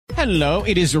Hello,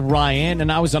 it is Ryan,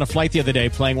 and I was on a flight the other day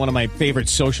playing one of my favorite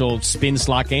social spin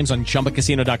slot games on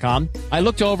ChumbaCasino.com. I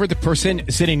looked over at the person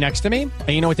sitting next to me, and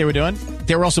you know what they were doing?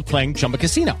 They were also playing Chumba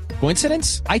Casino.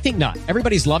 Coincidence? I think not.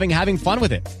 Everybody's loving having fun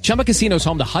with it. Chumba Casino is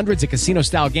home to hundreds of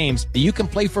casino-style games that you can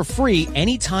play for free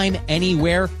anytime,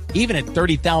 anywhere, even at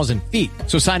 30,000 feet.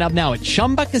 So sign up now at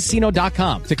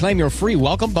ChumbaCasino.com to claim your free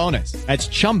welcome bonus. That's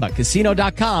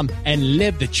ChumbaCasino.com and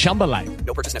live the Chumba life.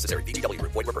 No purchase necessary. VGW.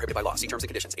 Void where prohibited by law. See terms and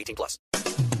conditions. 18+.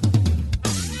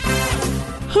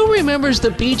 Who remembers the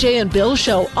BJ and Bill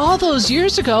show all those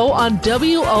years ago on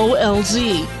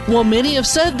WOLZ? Well, many have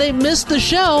said they missed the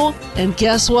show, and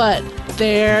guess what?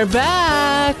 They're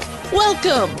back.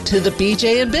 Welcome to the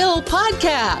BJ and Bill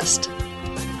podcast.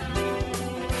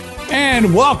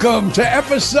 And welcome to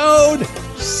episode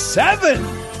 7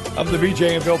 of the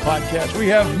BJ and Bill podcast. We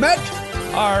have met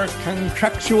our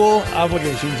contractual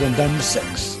obligations and done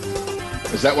 6.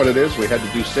 Is that what it is? We had to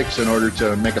do 6 in order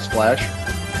to make a splash?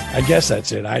 I guess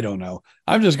that's it. I don't know.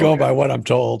 I'm just going by what I'm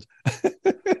told.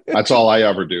 That's all I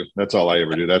ever do.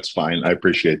 That's fine. I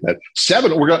appreciate that.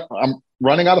 7. I'm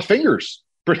running out of fingers.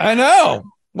 I know.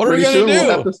 What are we going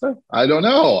to do? I don't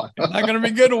know. It's not going to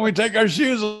be good when we take our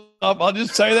shoes off. I'll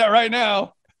just say that right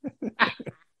now.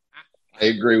 I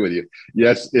agree with you.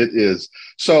 Yes, it is.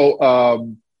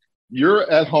 So you're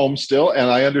at home still, and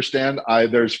I understand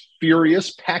there's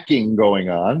furious packing going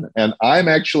on, and I'm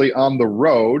actually on the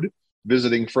road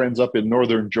visiting friends up in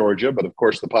northern Georgia. But of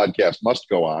course, the podcast must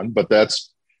go on. But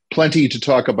that's plenty to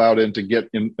talk about and to get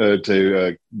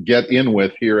in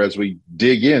with here as we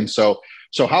dig in. So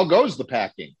how goes the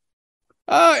packing?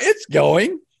 It's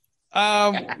going.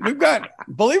 We've got,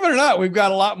 believe it or not, we've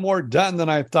got a lot more done than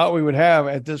I thought we would have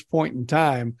at this point in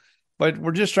time. But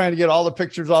we're just trying to get all the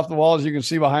pictures off the wall. As you can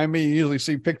see behind me, you usually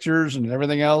see pictures and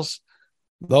everything else.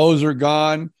 Those are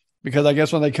gone because I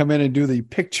guess when they come in and do the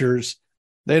pictures,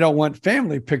 they don't want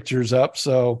family pictures up.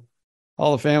 So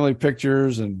all the family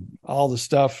pictures and all the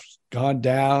stuff's gone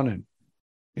down. And,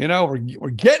 you know, we're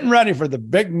getting ready for the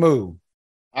big move.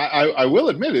 I will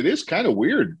admit it is kind of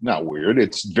weird. Not weird.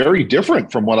 It's very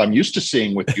different from what I'm used to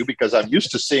seeing with you because I'm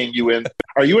used to seeing you in.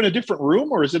 Are you in a different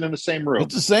room or is it in the same room?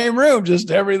 It's the same room. Just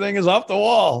everything is off the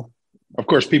wall. Of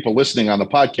course, people listening on the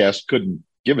podcast couldn't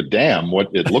give a damn what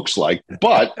it looks like.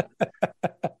 But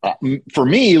for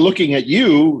me, looking at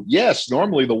you, yes,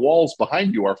 normally the walls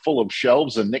behind you are full of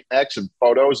shelves and knickknacks and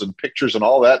photos and pictures and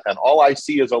all that. And all I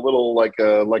see is a little like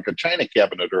a china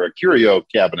cabinet or a curio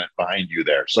cabinet behind you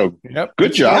there. So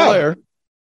Good job.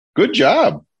 Good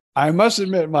job. I must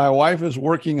admit, my wife is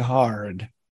working hard.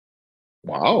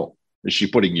 Wow. Is she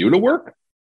putting you to work?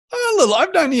 A little.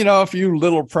 I've done, a few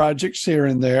little projects here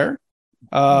and there.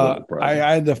 I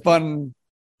had the fun.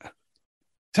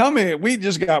 Tell me, we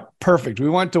just got perfect. We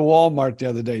went to Walmart the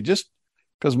other day just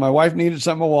because my wife needed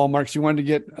something at Walmart. She wanted to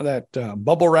get that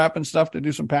bubble wrap and stuff to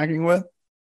do some packing with.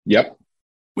 Yep.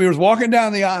 We was walking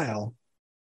down the aisle,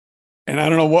 and I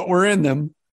don't know what were in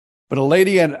them, but a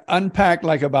lady had unpacked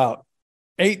like about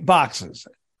 8 boxes,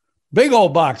 big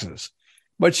old boxes.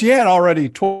 But she had already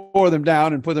tore them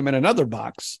down and put them in another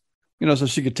box, so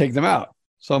she could take them out.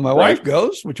 So my wife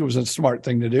goes, which was a smart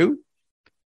thing to do.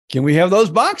 Can we have those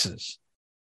boxes?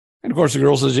 And of course, the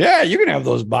girl says, yeah, you can have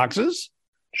those boxes.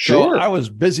 Sure. So I was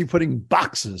busy putting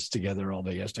boxes together all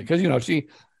day yesterday because,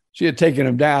 she had taken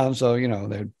them down. So,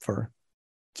 they for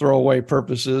throwaway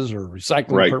purposes or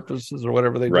recycling purposes or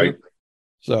whatever they do.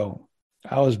 So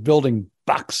I was building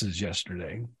boxes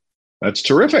yesterday. That's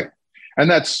terrific. And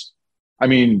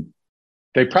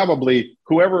they probably,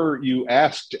 whoever you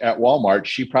asked at Walmart,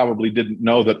 she probably didn't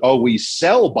know that, we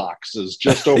sell boxes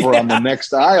just over on the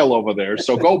next aisle over there.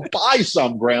 So go buy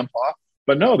some, Grandpa.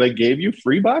 But no, they gave you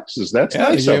free boxes. That's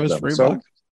nice. They gave us free boxes.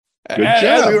 Good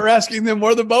job. We were asking them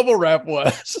where the bubble wrap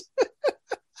was.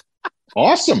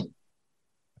 Awesome.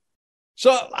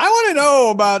 So I want to know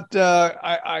about,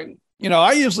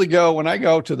 I usually go, when I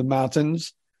go to the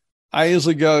mountains, I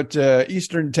usually go to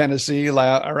Eastern Tennessee, or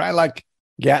I like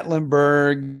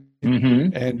Gatlinburg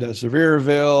and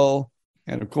Sevierville.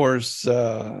 And of course,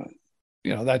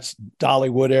 that's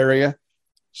Dollywood area.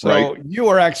 So you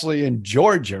are actually in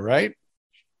Georgia, right?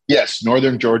 Yes.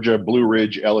 Northern Georgia, Blue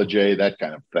Ridge, Ellijay, that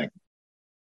kind of thing.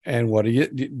 And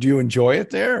do you enjoy it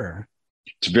there?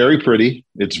 It's very pretty.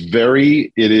 It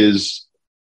is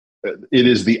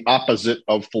the opposite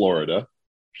of Florida.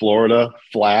 Florida,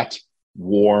 flat,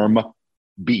 warm,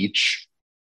 beach.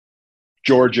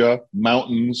 Georgia,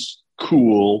 mountains,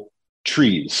 cool,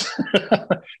 trees.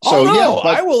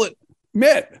 I will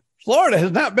admit, Florida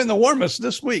has not been the warmest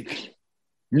this week.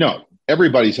 No,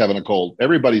 everybody's having a cold.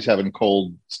 Everybody's having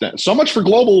cold. So much for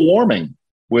global warming,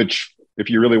 which if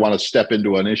you really want to step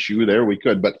into an issue there, we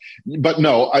could. But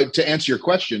no, to answer your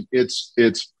question, it's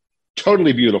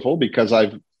totally beautiful because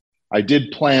I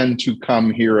did plan to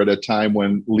come here at a time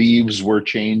when leaves were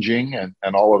changing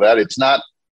and all of that. It's not,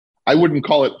 I wouldn't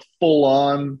call it full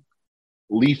on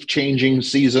leaf changing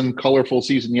season, colorful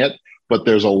season yet, but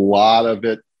there's a lot of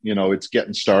it. It's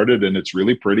getting started and it's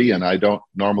really pretty. And I don't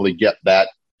normally get that.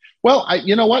 Well,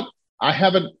 you know what?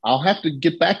 I'll have to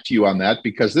get back to you on that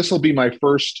because this will be my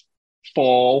first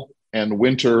fall and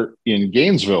winter in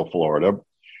Gainesville, Florida,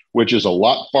 which is a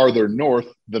lot farther north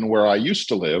than where I used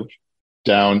to live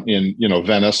down in,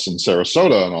 Venice and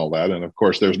Sarasota and all that. And of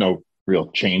course, there's no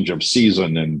real change of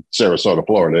season in Sarasota,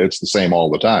 Florida. It's the same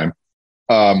all the time.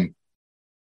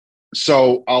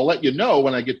 So I'll let you know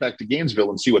when I get back to Gainesville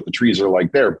and see what the trees are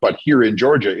like there. But here in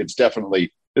Georgia, it's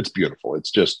beautiful.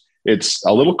 It's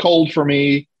a little cold for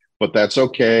me, but that's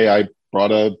okay. I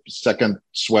brought a second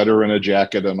sweater and a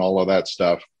jacket and all of that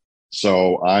stuff.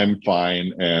 So I'm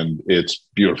fine. And it's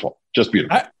beautiful. Just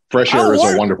beautiful. Fresh air is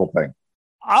a wonderful thing.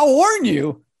 I'll warn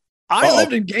you. I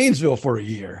lived in Gainesville for a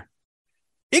year.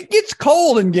 It gets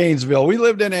cold in Gainesville. We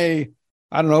lived in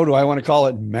I don't know, do I want to call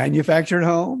it manufactured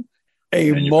home?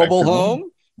 Mobile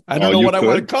home? I don't know what I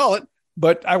want to call it,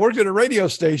 but I worked at a radio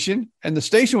station and the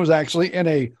station was actually in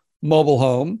a mobile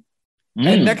home.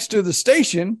 And next to the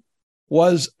station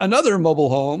was another mobile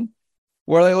home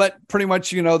where they let pretty much,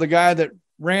 the guy that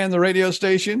ran the radio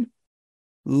station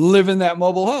live in that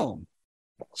mobile home.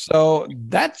 So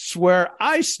that's where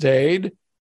I stayed.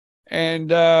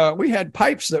 And we had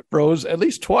pipes that froze at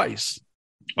least twice.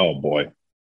 Oh, boy.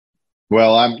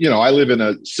 Well, I live in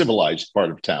a civilized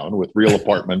part of town with real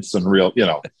apartments and real,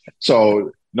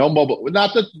 so no mobile,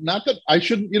 not that I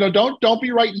shouldn't, don't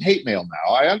be writing hate mail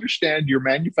now. I understand your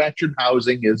manufactured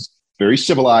housing is very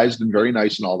civilized and very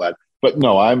nice and all that. But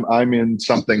no, I'm in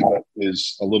something that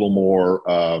is a little more,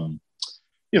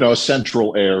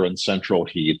 central air and central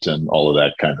heat and all of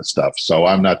that kind of stuff. So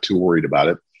I'm not too worried about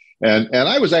it. And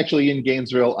I was actually in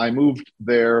Gainesville. I moved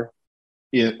there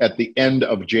at the end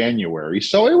of January.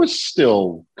 So it was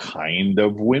still kind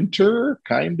of winter,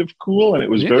 kind of cool. And it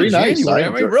was very nice.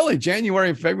 Really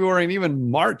January, February, and even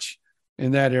March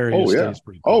in that area. Oh, yeah.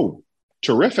 Pretty cool. Oh,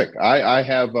 terrific. I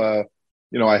have a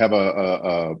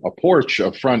porch,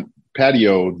 a front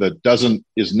patio that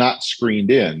is not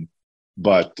screened in,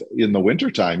 but in the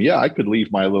wintertime, I could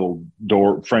leave my little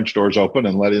French doors open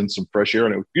and let in some fresh air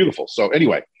and it was beautiful. So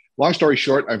anyway, long story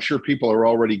short, I'm sure people are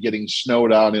already getting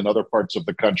snowed on in other parts of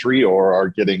the country or are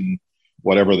getting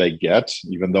whatever they get,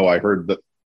 even though I heard that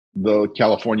the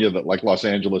California, that like Los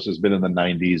Angeles, has been in the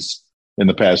 90s in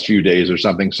the past few days or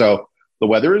something. So the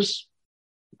weather is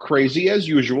crazy as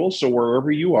usual. So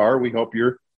wherever you are, we hope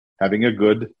you're having a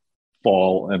good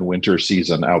fall and winter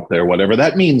season out there, whatever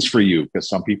that means for you, because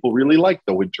some people really like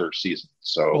the winter season.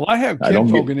 So I have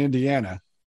kinfolk in Indiana.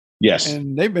 Yes.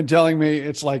 And they've been telling me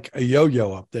it's like a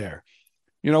yo-yo up there.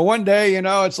 One day,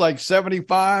 it's like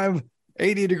 75,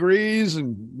 80 degrees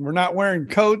and we're not wearing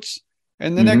coats.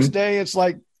 And the next day it's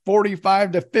like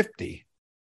 45 to 50.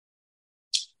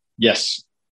 Yes.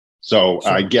 So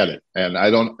I get it.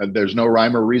 And there's no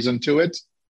rhyme or reason to it.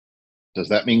 Does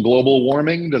that mean global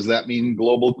warming? Does that mean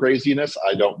global craziness?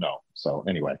 I don't know. So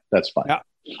anyway, that's fine. Now,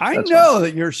 I know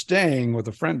that you're staying with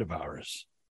a friend of ours.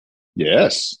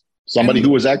 Yes. Somebody who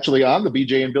was actually on the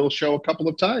BJ and Bill show a couple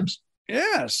of times.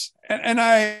 Yes. And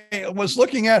I was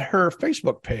looking at her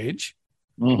Facebook page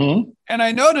and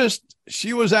I noticed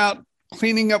she was out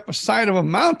cleaning up a side of a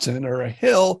mountain or a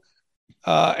hill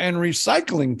and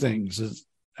recycling things.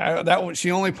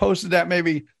 She only posted that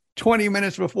maybe 20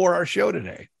 minutes before our show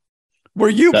today. Were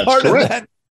you part of that?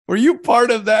 Were you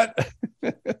part of that?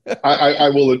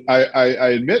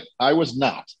 I admit I was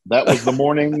not. That was the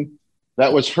morning.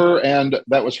 That was her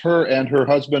and her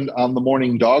husband on the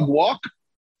morning dog walk,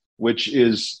 which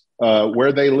is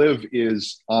where they live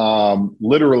is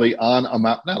literally on a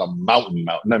mountain, not a mountain.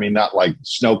 I mean, not like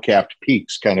snow-capped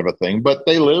peaks kind of a thing, but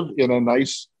they live in a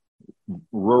nice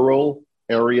rural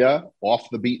area off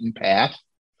the beaten path,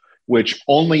 which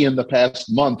only in the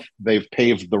past month they've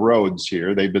paved the roads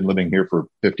here. They've been living here for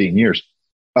 15 years.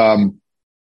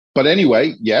 But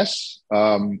anyway, yes,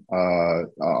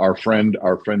 our friend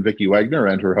Vicki Wagner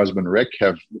and her husband Rick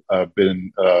have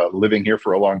been living here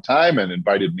for a long time and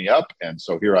invited me up, and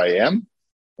so here I am.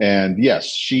 And yes,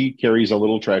 she carries a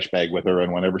little trash bag with her,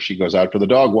 and whenever she goes out for the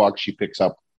dog walk, she picks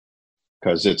up,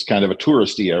 because it's kind of a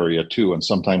touristy area too, and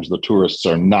sometimes the tourists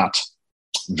are not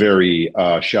very,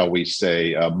 shall we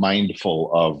say,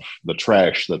 mindful of the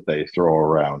trash that they throw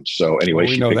around. So anyway,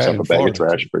 she picks up a bag of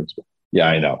trash. Yeah,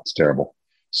 I know, it's terrible.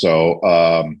 So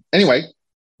anyway,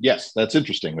 yes, that's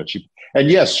interesting that And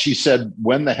yes, she said,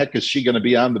 when the heck is she going to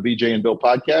be on the BJ and Bill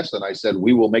podcast? And I said,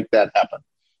 we will make that happen,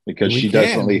 because we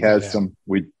definitely have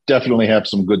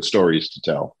some good stories to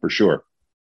tell, for sure.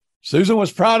 Susan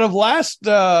was proud of last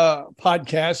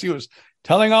podcast. She was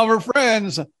telling all her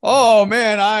friends, oh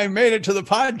man, I made it to the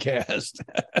podcast.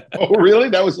 Oh, really?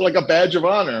 That was like a badge of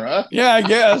honor, huh? Yeah, I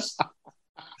guess.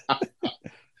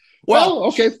 Well,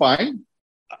 okay, fine.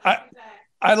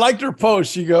 I liked her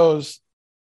post. She goes,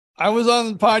 I was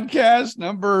on the podcast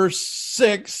number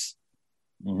 6,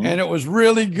 and it was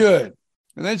really good.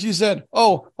 And then she said,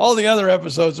 oh, all the other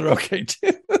episodes are okay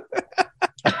too.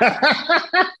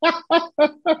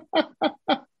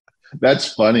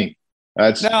 That's funny.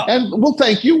 Well,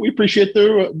 thank you. We appreciate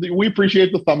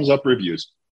the thumbs up reviews.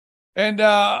 And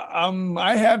I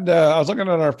was looking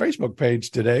at our Facebook page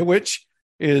today, which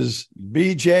is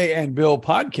BJ and Bill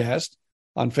Podcast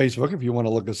on Facebook, if you want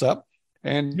to look us up.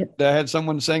 And I had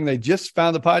someone saying they just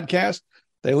found the podcast.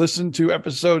 They listened to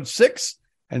episode 6,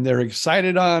 and they're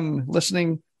excited on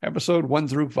listening episode 1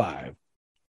 through 5.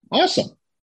 Awesome.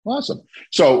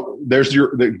 So there's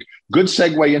the good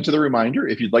segue into the reminder.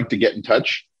 If you'd like to get in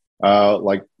touch,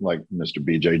 like Mr.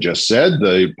 BJ just said,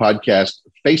 the podcast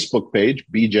Facebook page,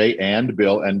 BJ and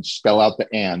Bill, and spell out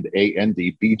the and,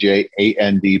 A-N-D, BJ,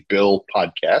 A-N-D, Bill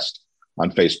Podcast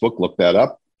on Facebook. Look that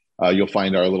up. You'll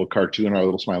find our little cartoon, our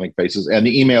little smiling faces. And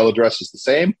the email address is the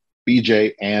same,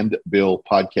 BJ and Bill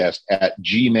Podcast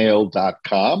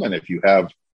 @gmail.com. And if you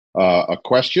have a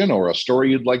question or a story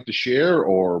you'd like to share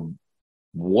or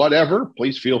whatever,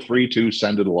 please feel free to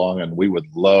send it along, and we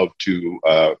would love to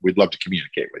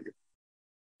communicate with you.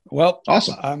 Well,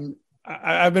 awesome.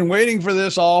 I've been waiting for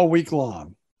this all week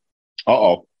long.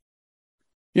 Uh-oh.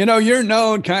 You're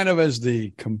known kind of as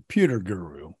the computer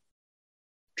guru.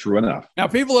 True enough. Now,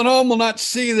 people at home will not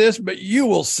see this, but you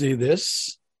will see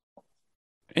this,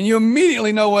 and you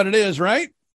immediately know what it is, right?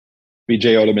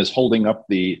 BJ Odom is holding up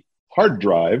the hard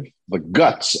drive, the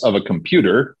guts of a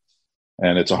computer,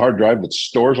 and it's a hard drive that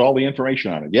stores all the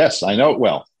information on it. Yes, I know it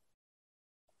well.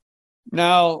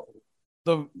 Now,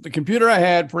 the computer I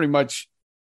had pretty much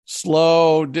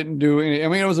slow, didn't do any. I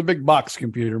mean, it was a big box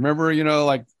computer. Remember,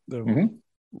 like the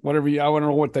whatever I don't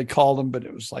know what they called them, but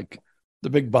it was like the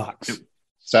big box.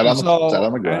 Sat on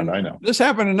the ground. I know. This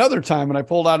happened another time, and I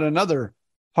pulled out another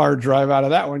hard drive out of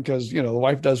that one because the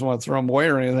wife doesn't want to throw them away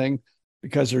or anything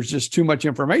because there's just too much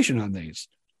information on these,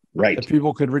 right? That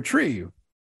people could retrieve.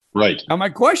 Right. Now, my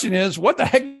question is, what the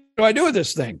heck do I do with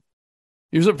this thing?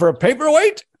 Use it for a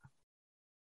paperweight?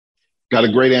 Got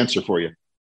a great answer for you.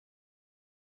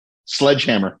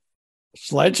 Sledgehammer.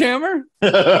 Sledgehammer?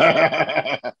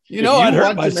 I'd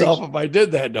hurt myself if I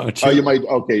did that, don't you? Oh, you might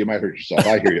hurt yourself.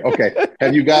 I hear you. Okay.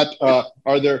 Have you got,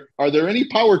 are there any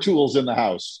power tools in the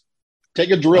house?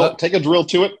 Take a drill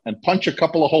to it and punch a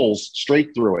couple of holes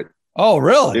straight through it. Oh,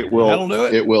 really? That'll do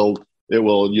it?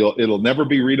 It'll never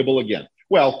be readable again.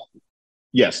 Well,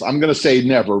 yes, I'm going to say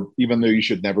never, even though you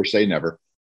should never say never.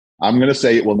 I'm going to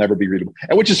say it will never be readable.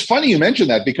 And which is funny you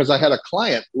mentioned that, because I had a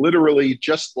client literally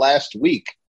just last week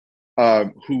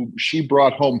who she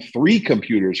brought home 3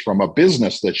 computers from a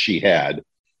business that she had.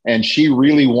 And she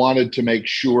really wanted to make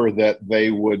sure that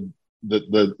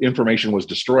the information was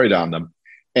destroyed on them.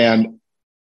 And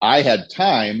I had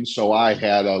time, so I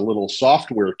had a little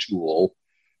software tool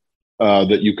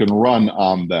that you can run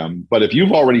on them. But if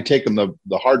you've already taken the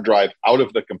hard drive out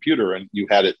of the computer and you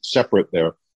had it separate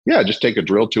there, just take a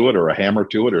drill to it or a hammer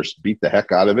to it or beat the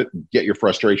heck out of it and get your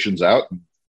frustrations out and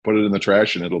put it in the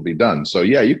trash and it'll be done. So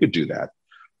you could do that.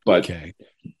 But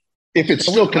if it's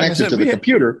still connected to the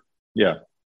computer, I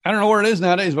don't know where it is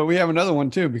nowadays, but we have another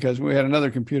one too, because we had another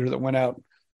computer that went out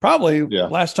probably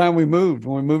last time when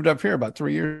we moved up here about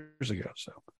 3 years ago.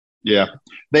 So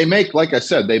they make, like I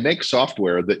said,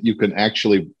 software that you can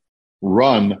actually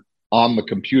run on the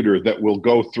computer that will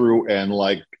go through and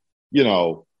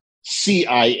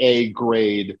CIA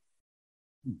grade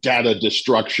data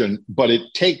destruction, but it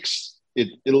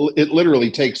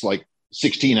literally takes like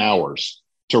 16 hours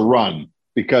to run,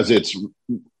 because it's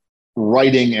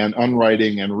writing and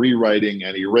unwriting and rewriting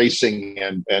and erasing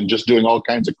and just doing all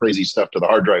kinds of crazy stuff to the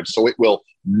hard drive. So it will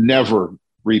never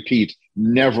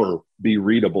never be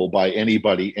readable by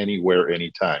anybody, anywhere,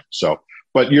 anytime. So,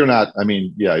 but you're not,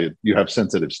 you have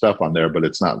sensitive stuff on there, but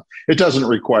it doesn't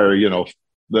require,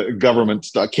 the government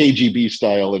KGB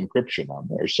style encryption on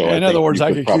there. So in other words,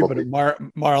 I could keep it at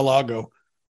Mar-a-Lago.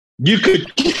 You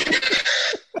could.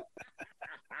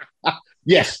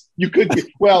 Yes, you could.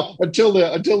 Well, until the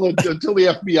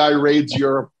FBI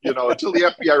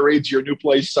raids your new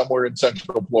place somewhere in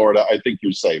Central Florida, I think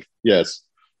you're safe. Yes.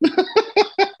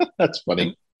 That's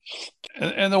funny.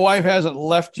 And the wife hasn't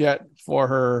left yet for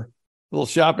her little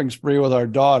shopping spree with our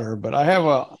daughter, but I have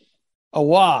a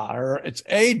AWOW, or it's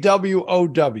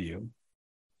AWOW.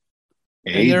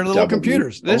 And they're little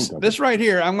computers. This right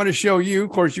here, I'm going to show you.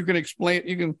 Of course, you can explain.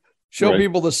 You can show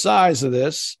people the size of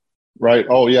this. Right.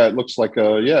 Oh, yeah. It looks like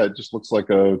it just looks like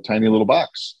a tiny little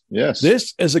box. Yes.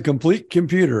 This is a complete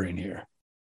computer in here.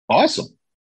 Awesome.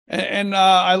 And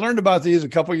I learned about these a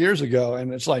couple years ago,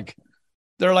 and it's like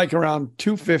they're like around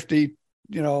 $250.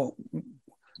 You know,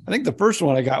 I think the first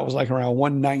one I got was like around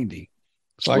 $190.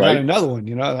 So I got another one.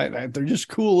 You know, they're just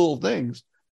cool little things.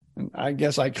 And I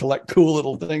guess I collect cool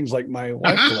little things like my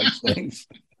wife collects things.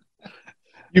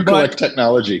 You collect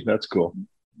technology. That's cool.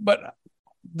 But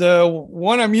the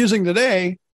one I'm using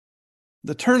today,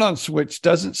 the turn on switch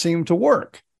doesn't seem to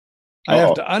work. I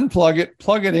have to unplug it,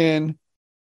 plug it in,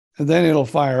 and then it'll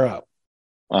fire up.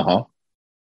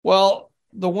 Well,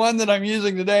 the one that I'm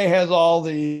using today has all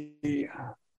the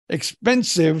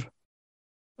expensive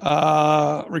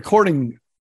recording,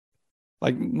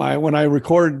 like when I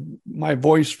record my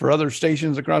voice for other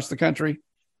stations across the country.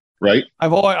 Right.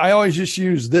 I always just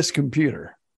use this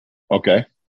computer. Okay.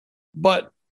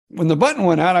 But when the button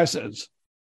went out, I says,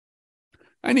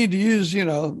 I need to use,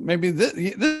 maybe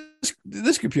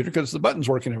this computer because the button's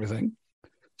working and everything.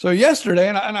 So yesterday,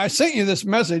 and I sent you this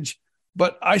message,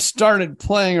 but I started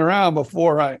playing around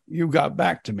before you got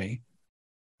back to me.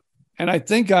 And I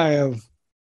think I've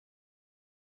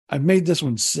made this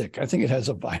one sick. I think it has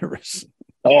a virus.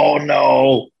 Oh,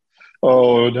 no.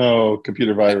 Oh, no.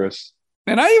 Computer virus.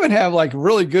 And I even have like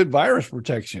really good virus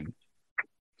protection.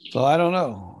 So I don't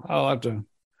know. I'll have to.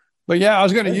 But yeah, I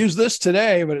was going to use this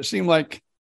today, but it seemed like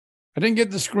I didn't get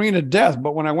the screen of death.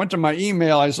 But when I went to my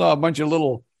email, I saw a bunch of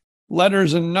little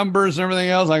letters and numbers and everything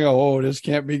else. I go, oh, this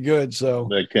can't be good. So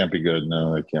that can't be good.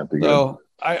 No, that can't be good. So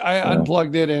I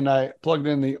unplugged it and I plugged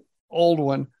in the old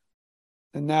one.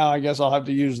 And now I guess I'll have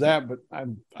to use that. But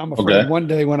I'm afraid one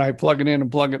day when I plug it in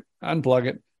and unplug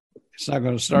it, it's not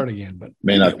going to start again. But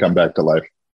may not come back to life.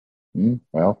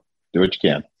 Well, do what you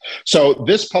can. So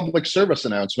this public service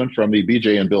announcement from the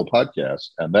BJ and Bill podcast,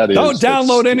 and that is don't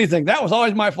download anything. That was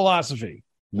always my philosophy.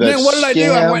 Then what did I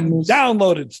do? I went and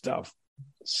downloaded stuff.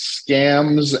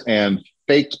 Scams and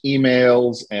fake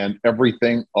emails and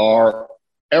everything are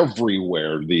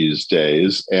everywhere these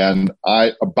days. And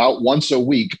about once a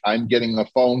week, I'm getting a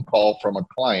phone call from a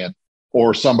client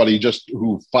or somebody just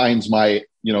who finds my,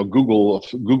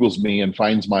 Googles me and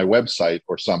finds my website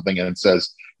or something and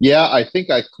says, yeah, I think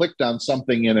I clicked on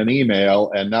something in an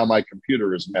email and now my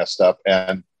computer is messed up.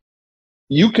 And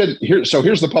here's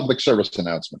the public service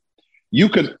announcement. You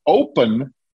can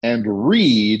open and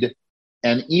read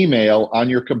an email on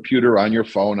your computer, on your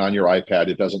phone, on your iPad.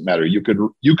 It doesn't matter. You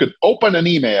could open an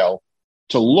email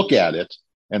to look at it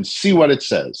and see what it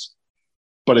says.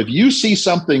 But if you see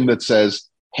something that says,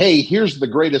 hey, here's the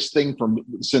greatest thing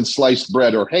since sliced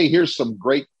bread, or hey, here's some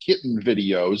great kitten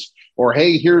videos, or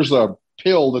hey, here's a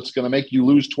pill that's going to make you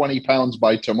lose 20 pounds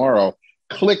by tomorrow,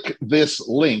 click this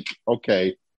link.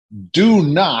 Okay. Do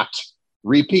not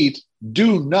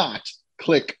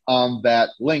click on that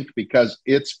link because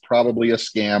it's probably a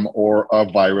scam or a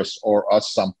virus or a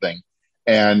something,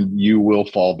 and you will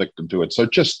fall victim to it. So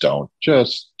just don't.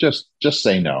 Just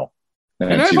say no.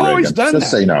 Nancy and I've always done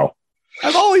just that. Say no.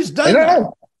 I've always done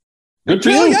that.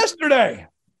 Until yesterday.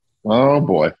 Oh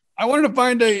boy. I wanted to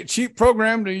find a cheap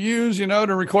program to use,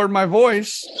 to record my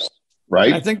voice. Right.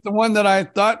 And I think the one that I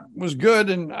thought was good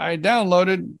and I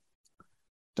downloaded,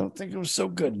 don't think it was so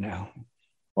good now.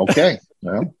 Okay.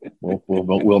 Well,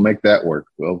 we'll make that work.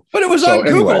 But it was on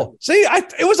Google. Anyway. See,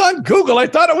 it was on Google. I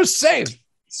thought it was safe.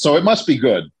 So it must be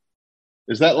good.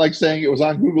 Is that like saying it was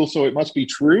on Google, so it must be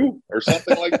true or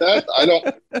something like that? I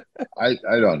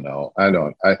don't know.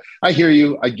 I hear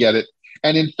you. I get it.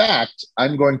 And in fact,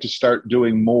 I'm going to start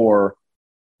doing more.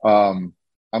 I'm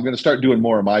going to start doing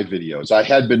more of my videos. I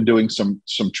had been doing some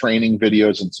training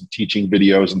videos and some teaching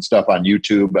videos and stuff on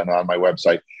YouTube and on my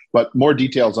website, but more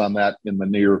details on that in the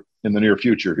near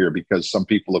future here, because some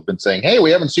people have been saying, hey, we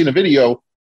haven't seen a video.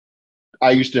 I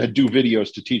used to do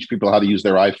videos to teach people how to use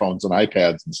their iPhones and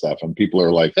iPads and stuff. And people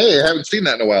are like, hey, I haven't seen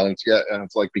that in a while. And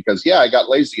it's like, because I got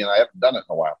lazy and I haven't done it in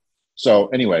a while. So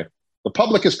anyway, the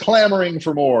public is clamoring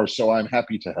for more. So I'm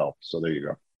happy to help. So there you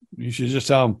go. You should just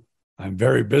tell them I'm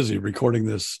very busy recording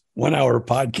this 1 hour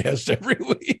podcast every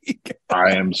week.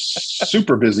 I am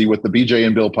super busy with the BJ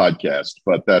and Bill podcast,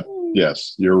 but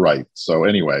yes, you're right. So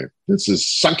anyway, this is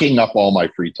sucking up all my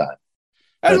free time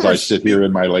as I sit here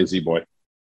in my lazy boy.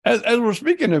 As we're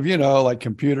speaking of, like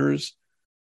computers,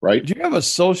 right? Do you have a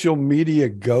social media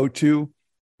go-to?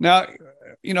 Now,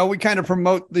 we kind of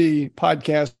promote the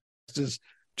podcast as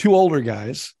two older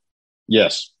guys.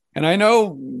 Yes. And I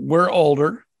know we're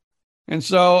older. And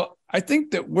so I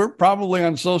think that we're probably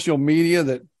on social media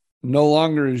that no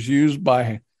longer is used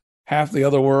by half the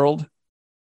other world.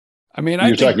 I mean,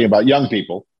 You're talking about young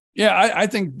people. Yeah, I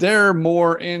think they're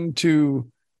more into,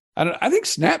 I think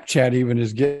Snapchat even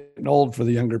is getting old for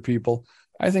the younger people.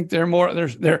 I think they're more,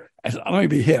 they're, let me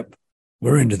be hip.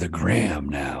 We're into the gram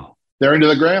now. They're into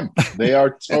the gram. They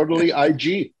are totally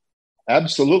IG.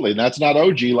 Absolutely. And that's not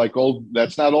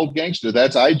that's not old gangster.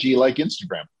 That's IG like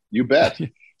Instagram. You bet.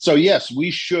 So yes,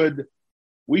 we should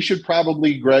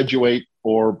probably graduate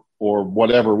or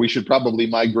whatever. We should probably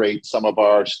migrate some of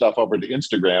our stuff over to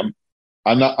Instagram.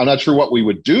 I'm not sure what we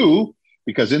would do,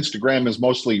 because Instagram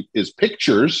is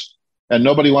pictures, and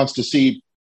nobody wants to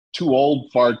two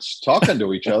old farts talking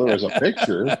to each other as a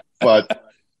picture.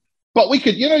 But we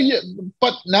could,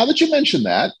 but now that you mention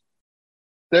that,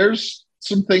 there's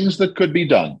some things that could be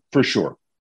done for sure.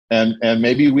 And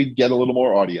maybe we'd get a little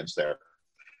more audience there.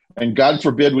 And God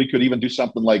forbid we could even do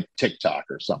something like TikTok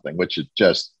or something, which is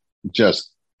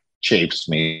just chafes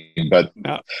me. But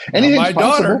anything's my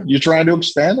possible. daughter, You're trying to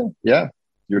expand it? Yeah.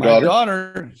 Your my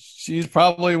daughter, she's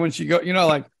probably, when she go,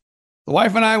 like the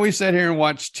wife and I, we sit here and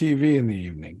watch TV in the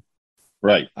evening.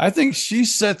 Right. I think she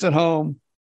sits at home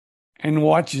and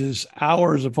watches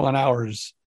hours upon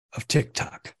hours of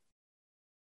TikTok.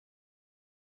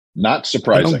 Not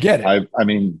surprising. I don't get it. I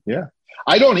mean, yeah,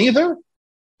 I don't either,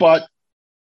 but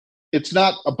it's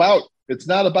not about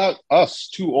us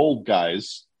two old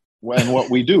guys and what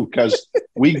we do, because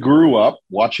we grew up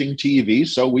watching TV,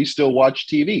 so we still watch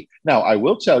TV. Now, I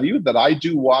will tell you that I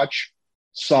do watch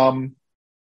some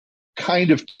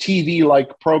kind of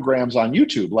TV-like programs on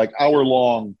YouTube, like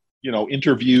hour-long,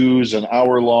 interviews and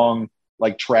hour-long,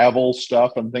 like travel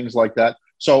stuff and things like that.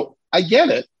 So I get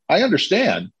it. I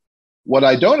understand. What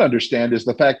I don't understand is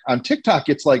the fact on TikTok,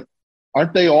 it's like,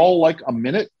 aren't they all like a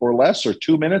minute or less, or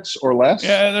 2 minutes or less?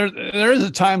 Yeah, there is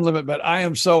a time limit, but I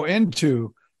am so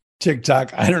into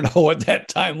TikTok, I don't know what that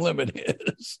time limit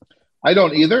is. I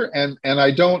don't either, and I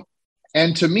don't.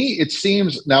 And to me, it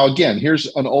seems, now again, here's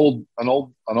an old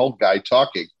guy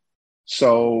talking.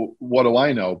 So what do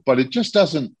I know? But it just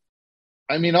doesn't.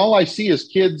 I mean, all I see is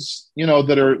kids,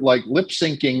 that are like lip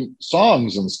syncing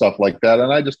songs and stuff like that,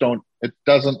 and I just don't. It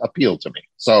doesn't appeal to me.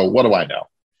 So what do I know?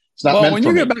 It's not meant when for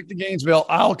you me. get back to Gainesville,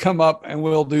 I'll come up and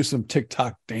we'll do some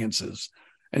TikTok dances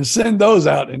and send those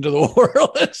out into the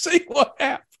world and see what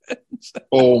happens.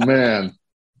 Oh man.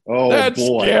 Oh, that's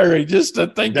boy. Scary just to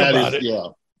think about it.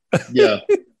 Yeah.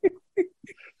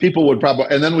 People would probably,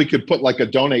 and then we could put like a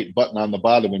donate button on the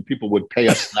bottom and people would pay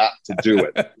us not to do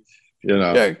it.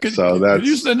 Yeah, could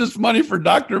you send us money for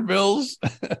doctor bills?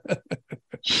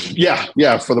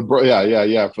 Yeah, for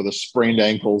the sprained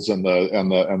ankles and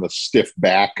the stiff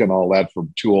back and all that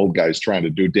from two old guys trying to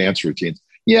do dance routines.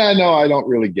 Yeah, no, I don't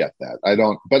really get that. I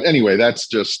don't. But anyway, that's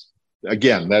just,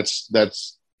 again, that's.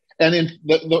 And in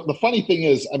the funny thing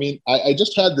is, I mean, I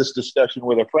just had this discussion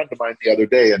with a friend of mine the other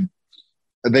day, and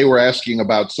they were asking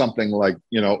about something like,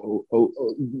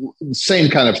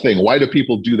 same kind of thing. Why do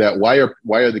people do that? Why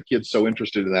are the kids so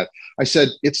interested in that? I said,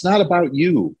 it's not about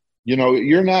you.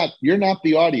 You're not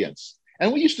the audience.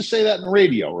 And we used to say that in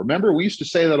radio. Remember, we used to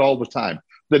say that all the time,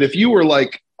 that if you were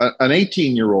like an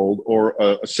 18-year-old or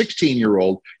a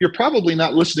 16-year-old, you're probably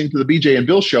not listening to the BJ and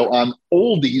Bill show on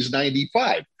Oldies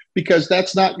 95, because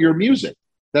that's not your music.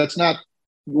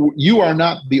 You are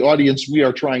not the audience we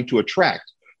are trying to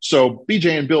attract. So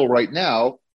BJ and Bill right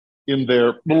now, in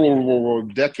their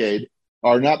decade,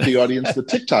 are not the audience that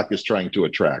TikTok is trying to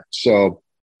attract. So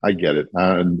I get it.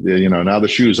 Now the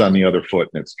shoe's on the other foot,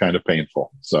 and it's kind of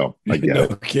painful. So I get it.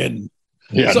 No kidding.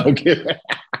 Yeah, no kidding.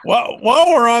 Well, while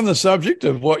we're on the subject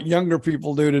of what younger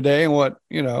people do today and what,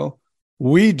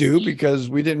 we do, because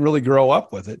we didn't really grow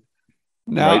up with it.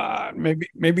 Now, right.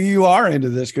 Maybe you are into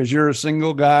this because you're a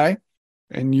single guy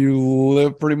and you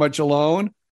live pretty much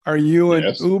alone. Are you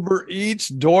an Uber Eats,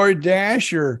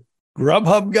 DoorDash, or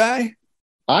Grubhub guy?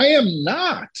 I am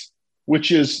not,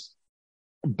 which is,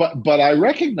 but I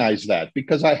recognize that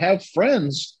because I have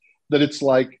friends that it's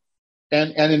like,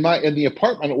 and in the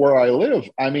apartment where I live,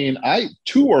 I mean,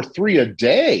 2 or 3 a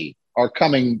day are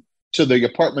coming to the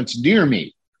apartments near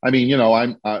me. I mean,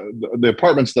 I'm the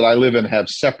apartments that I live in have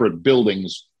separate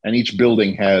buildings, and each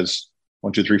building has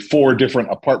 1, 2, 3, 4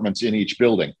 different apartments in each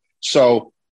building.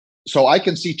 So I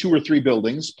can see 2 or 3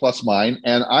 buildings plus mine.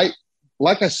 And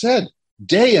like I said,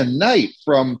 day and night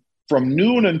from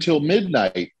noon until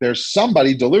midnight, there's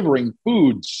somebody delivering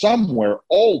food somewhere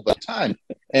all the time.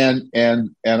 And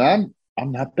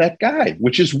I'm not that guy,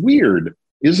 which is weird.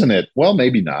 isn't it? Well,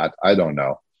 maybe not. I don't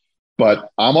know.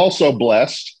 But I'm also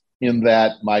blessed in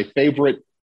that my favorite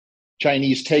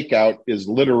Chinese takeout is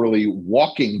literally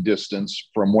walking distance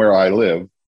from where I live.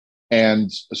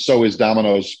 And so is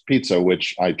Domino's Pizza,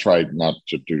 which I tried not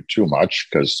to do too much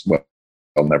because, well,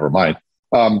 never mind.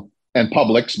 And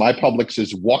Publix, my Publix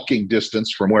is walking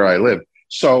distance from where I live.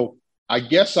 So I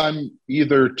guess I'm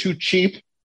either too cheap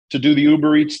to do the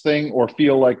Uber Eats thing or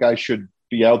feel like I should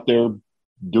be out there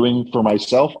doing for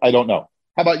myself. I don't know.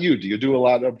 How about you? Do you do a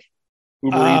lot of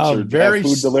Uber Eats or have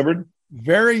food delivered?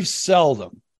 Very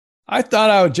seldom. I thought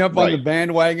I would jump on the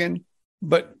bandwagon,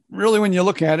 but really when you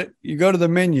look at it, you go to the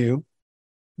menu.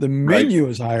 The menu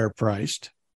is higher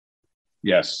priced.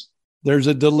 Yes. There's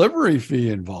a delivery fee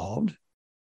involved.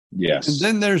 Yes. And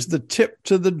then there's the tip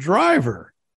to the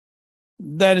driver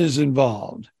that is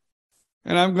involved.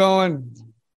 And I'm going,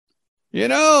 I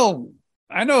know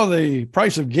the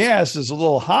price of gas is a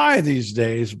little high these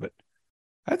days, but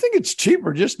I think it's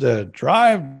cheaper just to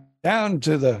drive down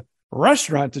to the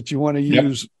restaurant that you want to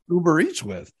use Uber Eats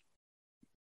with.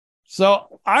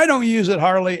 So I don't use it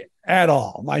hardly at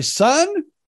all. My son,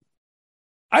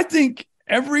 I think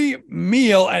every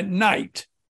meal at night,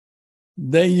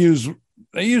 they use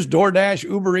DoorDash,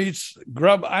 Uber Eats,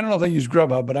 Grub. I don't know if they use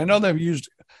Grubhub, but I know I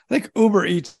think Uber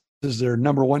Eats is their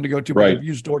number one to go to, but they've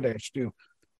used DoorDash too.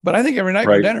 But I think every night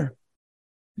for dinner.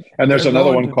 And there's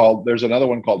another one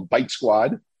called Bite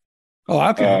Squad. Oh,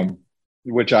 okay.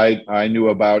 Which I knew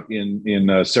about in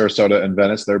Sarasota and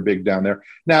Venice. They're big down there.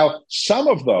 Now, some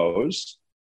of those,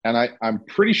 and I'm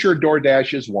pretty sure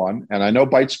DoorDash is one, and I know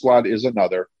Bite Squad is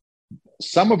another.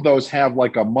 Some of those have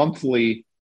like a monthly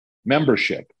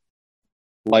membership,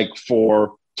 like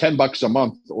for $10 a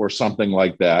month or something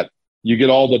like that. You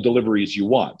get all the deliveries you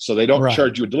want, so they don't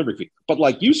charge you a delivery fee. But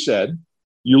like you said,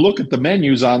 you look at the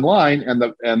menus online, and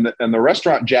the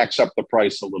restaurant jacks up the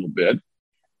price a little bit,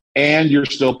 and you're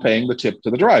still paying the tip to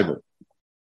the driver.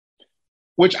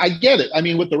 Which I get it. I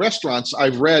mean, with the restaurants,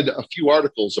 I've read a few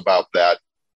articles about that,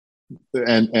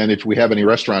 and if we have any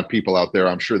restaurant people out there,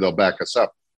 I'm sure they'll back us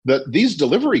up. That these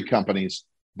delivery companies,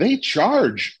 they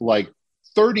charge like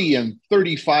 30 and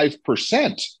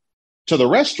 35% to the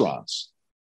restaurants.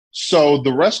 So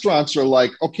the restaurants are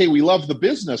like, okay, we love the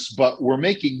business, but we're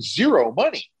making zero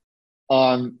money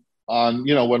on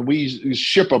when we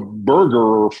ship a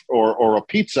burger or a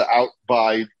pizza out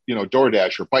by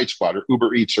DoorDash or Bite Squad or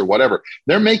Uber Eats or whatever.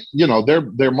 Their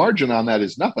margin on that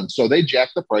is nothing. So they jack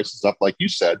the prices up, like you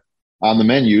said, on the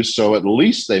menus. So at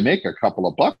least they make a couple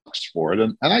of bucks for it.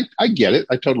 And I get it.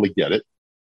 I totally get it.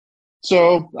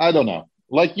 So I don't know.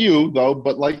 Like you, though,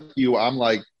 but like you, I'm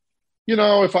like,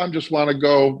 if I just want to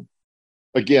go,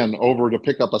 again, over to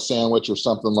pick up a sandwich or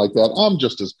something like that, I'm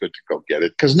just as good to go get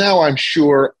it. Because now I'm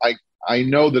sure I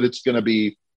know that it's going to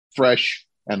be fresh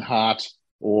and hot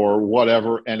or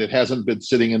whatever, and it hasn't been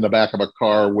sitting in the back of a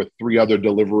car with 3 other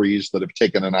deliveries that have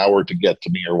taken an hour to get to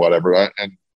me or whatever.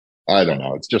 And I don't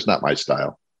know. It's just not my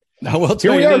style. Now,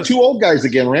 here we are, 2 old guys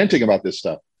again ranting about this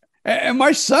stuff. And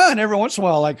my son, every once in a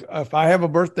while, like if I have a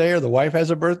birthday or the wife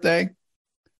has a birthday,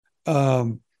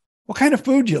 what kind of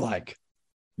food do you like?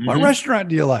 Mm-hmm. What restaurant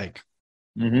do you like?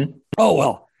 Mm-hmm. Oh,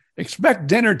 well, expect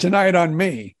dinner tonight on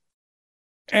me.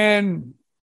 And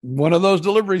one of those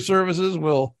delivery services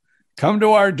will come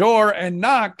to our door and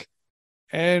knock.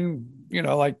 And,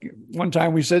 like one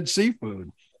time we said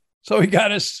seafood. So he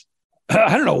got us,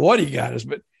 I don't know what he got us,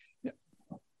 but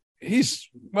he's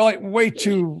way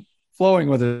too flowing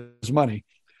with his money.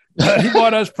 He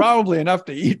bought us probably enough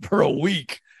to eat for a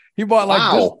week. He bought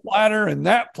this platter and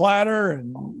that platter.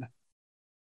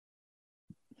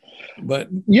 But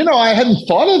I hadn't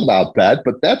thought about that,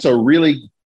 but that's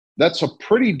a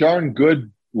pretty darn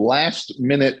good last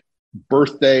minute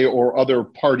birthday or other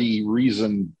party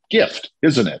reason gift,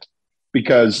 isn't it?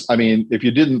 Because I mean, if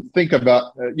you didn't think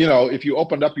about, if you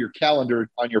opened up your calendar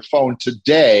on your phone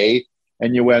today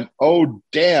and you went, oh,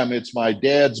 damn, it's my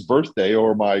dad's birthday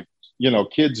or my,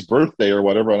 kid's birthday or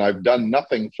whatever, and I've done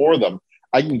nothing for them,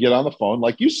 I can get on the phone,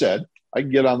 like you said, I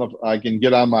can get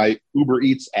on my Uber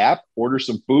Eats app, order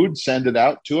some food, send it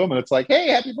out to them, and it's like, hey,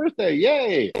 happy birthday,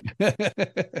 yay!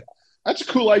 That's a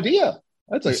cool idea.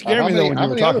 You scared me though when you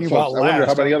were talking about last. I wonder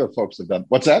how many other folks have done.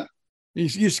 What's that?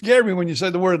 You scared me when you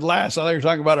said the word last. I thought you were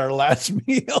talking about our last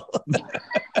meal.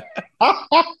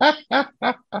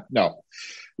 No.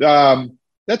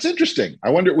 That's interesting. I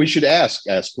wonder, we should ask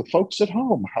the folks at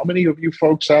home, how many of you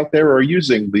folks out there are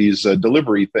using these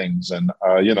delivery things? And,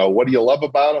 what do you love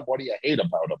about them? What do you hate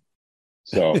about them?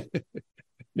 So,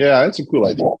 yeah, that's a cool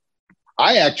idea.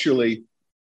 I actually,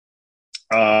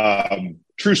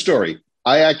 true story,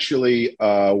 I actually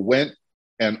went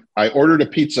and I ordered a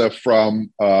pizza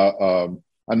from a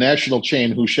national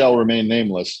chain who shall remain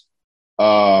nameless.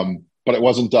 But it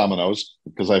wasn't Domino's,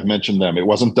 because I've mentioned them. It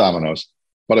wasn't Domino's,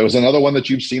 but it was another one that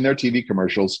you've seen their TV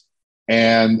commercials.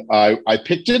 And I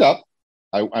picked it up.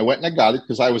 I went and I got it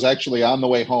because I was actually on the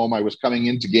way home. I was coming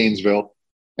into Gainesville.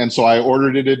 And so I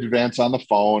ordered it in advance on the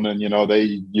phone, and,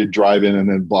 you drive in and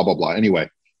then blah, blah, blah. Anyway,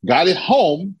 got it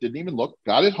home, didn't even look,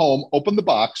 got it home, opened the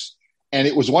box. And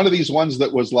it was one of these ones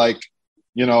that was like,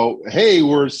 hey,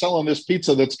 we're selling this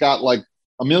pizza that's got like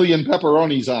 1 million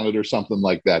pepperonis on it or something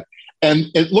like that. And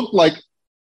it looked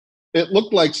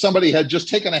like somebody had just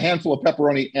taken a handful of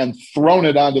pepperoni and thrown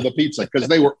it onto the pizza, because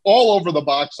they were all over the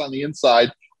box on the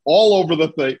inside, all over the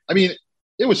thing. I mean,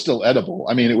 it was still edible.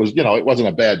 I mean, it was, it wasn't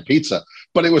a bad pizza,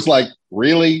 but it was like,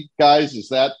 really, guys, is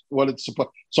that what it's supposed?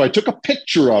 So I took a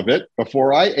picture of it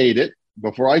before I ate it,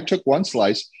 before I took one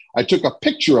slice. I took a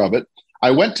picture of it.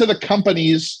 I went to the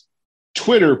company's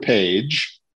Twitter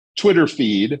page, Twitter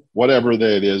feed, whatever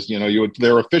that is,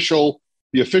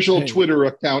 the official Twitter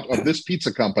account of this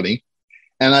pizza company.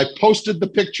 And I posted the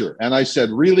picture and I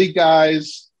said, really,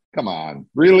 guys, come on,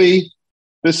 really?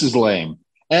 This is lame.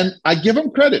 And I give them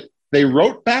credit. They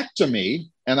wrote back to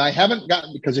me, and I haven't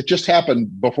gotten, because it just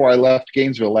happened before I left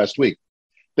Gainesville last week.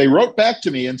 They wrote back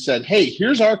to me and said, hey,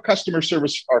 here's our customer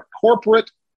service, our corporate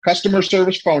customer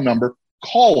service phone number.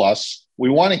 Call us. We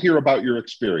want to hear about your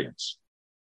experience.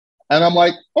 And I'm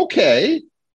like, okay,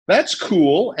 that's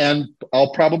cool. And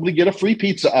I'll probably get a free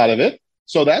pizza out of it.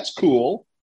 So that's cool.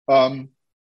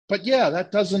 But yeah,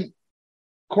 that doesn't,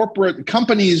 corporate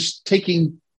companies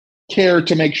taking care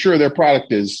to make sure their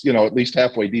product is, at least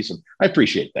halfway decent. I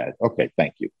appreciate that. Okay,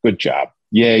 thank you. Good job.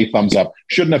 Yay, thumbs up.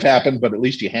 Shouldn't have happened, but at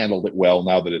least you handled it well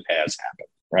now that it has happened,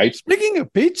 right? Speaking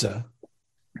of pizza.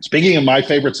 Speaking of my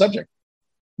favorite subject.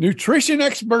 Nutrition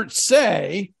experts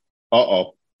say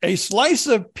a slice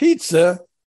of pizza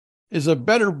is a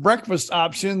better breakfast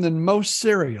option than most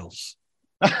cereals.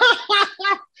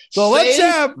 So let's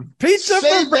have pizza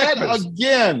for breakfast. That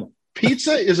again.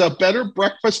 Pizza is a better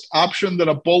breakfast option than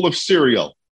a bowl of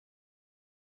cereal.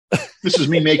 This is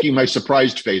me making my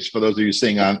surprised face for those of you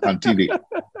seeing on TV.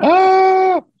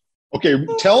 Okay,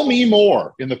 tell me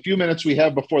more in the few minutes we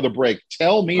have before the break.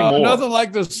 Tell me more. Nothing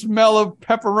like the smell of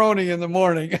pepperoni in the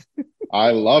morning.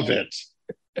 I love it.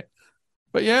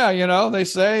 But yeah, they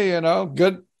say,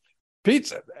 good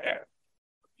pizza.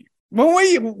 When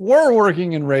we were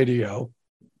working in radio.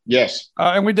 Yes.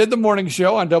 And we did the morning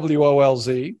show on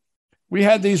WOLZ. We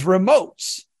had these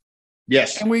remotes.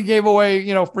 Yes. And we gave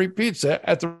away, free pizza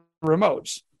at the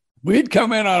remotes. We'd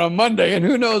come in on a Monday, and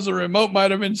who knows, the remote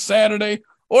might have been Saturday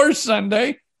or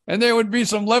Sunday, and there would be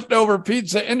some leftover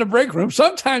pizza in the break room,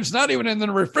 sometimes not even in the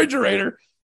refrigerator.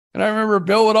 And I remember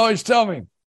Bill would always tell me,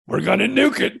 we're going to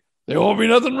nuke it. There won't be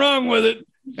nothing wrong with it.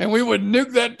 And we would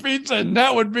nuke that pizza, and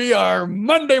that would be our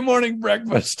Monday morning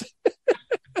breakfast.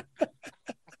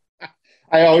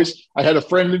 I had a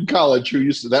friend in college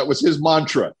who that was his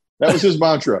mantra.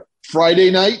 Friday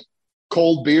night,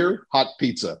 cold beer, hot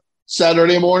pizza.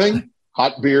 Saturday morning,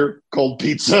 hot beer, cold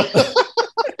pizza.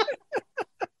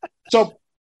 So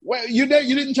you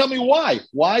didn't tell me why.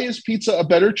 Why is pizza a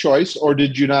better choice, or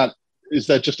did you not? Is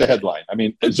that just a headline? I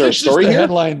mean, is there a story here?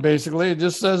 Headline, basically. It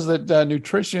just says that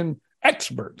nutrition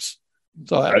experts.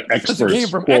 So experts, it came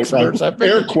from quote, experts.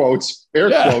 Air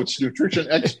quotes, nutrition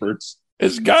experts.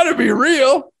 It's got to be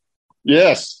real.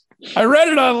 Yes. I read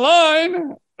it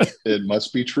online. It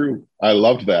must be true. I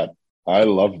love that.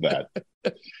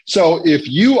 So if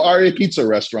you are a pizza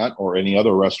restaurant or any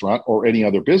other restaurant or any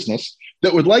other business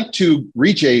that would like to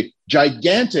reach a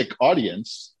gigantic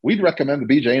audience, we'd recommend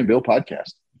the BJ and Bill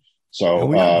podcast.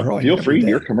 So feel free.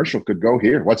 Your commercial could go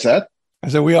here. What's that? I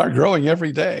said, we are growing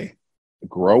every day.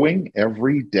 Growing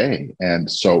every day. And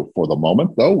so for the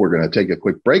moment, though, we're going to take a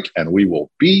quick break and we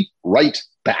will be right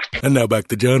back. And now back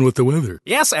to John with the weather.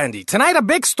 Yes, Andy. Tonight, a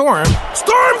big storm.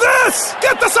 Storm this!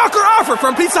 Get the soccer offer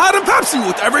from Pizza Hut and Pepsi.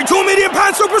 With every 2 medium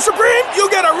pan Super Supreme, you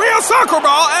get a real soccer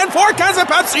ball and 4 cans of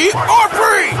Pepsi for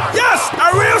free. Yes, a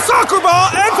real soccer ball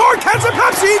and 4 cans of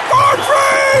Pepsi for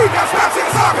free. Yes, Pepsi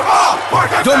the soccer ball.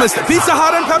 Don't miss the Pizza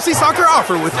Hut and Pepsi soccer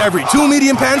offer. With every 2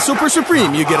 medium pan Super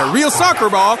Supreme, you get a real soccer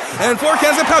ball and 4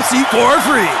 cans of Pepsi for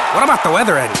free. What about the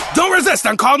weather, Eddie? Don't resist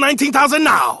and call 19,000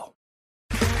 now.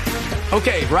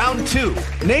 Okay, round 2.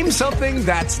 Name something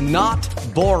that's not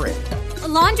boring. A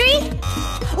laundry?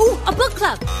 Ooh, a book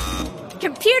club.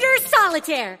 Computer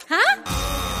solitaire, huh?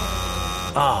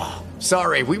 Ah,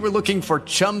 sorry, we were looking for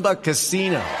Chumba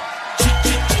Casino.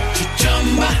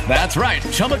 That's right,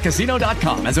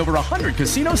 ChumbaCasino.com has over 100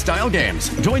 casino-style games.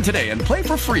 Join today and play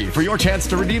for free for your chance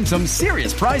to redeem some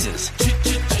serious prizes.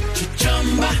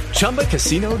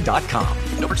 ChumbaCasino.com.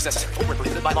 No purchase necessary. Void where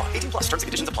prohibited by law. 18 plus terms and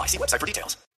conditions apply. See website for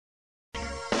details.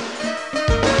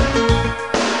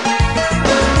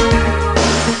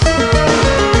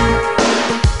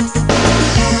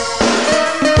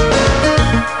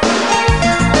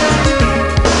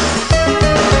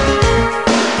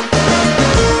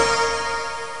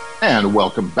 And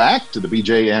welcome back to the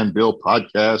BJ and Bill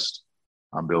podcast.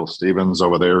 I'm Bill Stevens.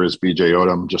 Over there is BJ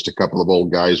Odom, just a couple of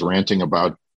old guys ranting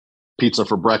about pizza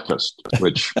for breakfast,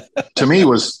 which to me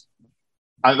was,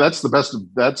 that's the best.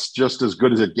 That's just as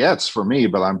good as it gets for me,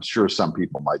 but I'm sure some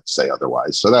people might say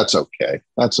otherwise. So that's okay.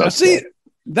 That's okay. See,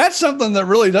 that's something that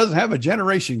really doesn't have a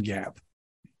generation gap.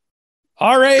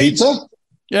 Our age, pizza?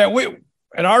 Yeah,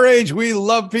 at our age, we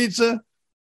love pizza.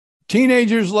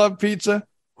 Teenagers love pizza.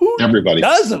 Who Everybody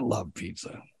doesn't love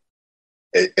pizza?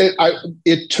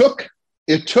 It took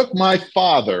my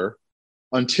father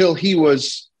until he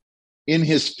was in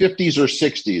his 50s or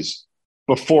 60s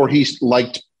before he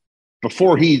liked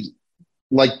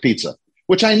pizza,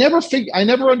 which I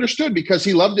never understood, because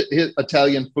he loved his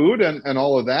Italian food and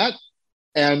all of that.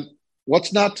 And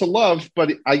what's not to love?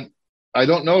 But I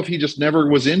don't know if he just never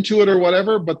was into it or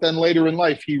whatever. But then later in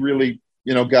life, he really,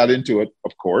 got into it,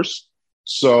 of course.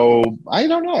 So I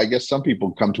don't know. I guess some people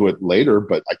come to it later,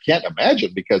 but I can't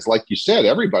imagine, because like you said,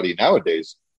 everybody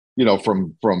nowadays,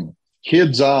 from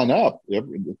kids on up,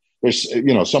 there's,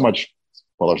 so much.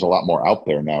 Well, there's a lot more out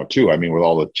there now too. I mean, with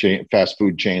all the fast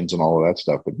food chains and all of that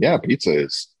stuff. But yeah, pizza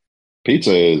is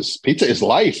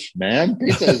life, man.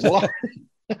 Pizza is life.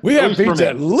 We have pizza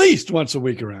at least once a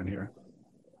week around here.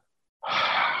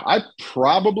 I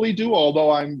probably do, although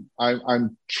I'm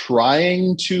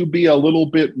trying to be a little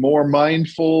bit more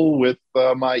mindful with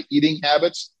my eating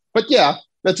habits. But yeah,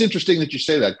 that's interesting that you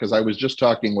say that, because I was just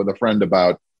talking with a friend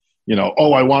about,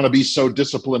 I want to be so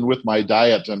disciplined with my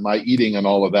diet and my eating and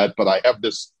all of that. But I have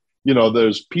this,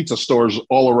 there's pizza stores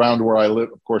all around where I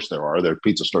live. Of course there are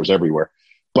pizza stores everywhere.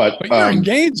 But you're in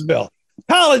Gainesville,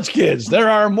 college kids. There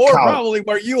are more probably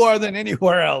where you are than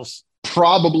anywhere else.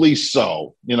 Probably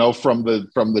so, from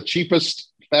the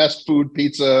cheapest fast food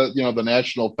pizza, the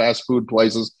national fast food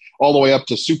places, all the way up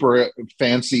to super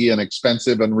fancy and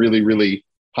expensive and really, really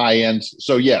high end.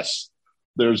 So yes,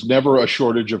 there's never a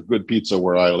shortage of good pizza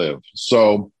where I live.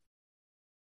 So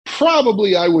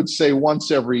probably I would say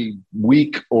once every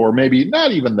week, or maybe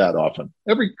not even that often,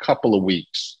 every couple of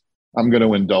weeks, I'm going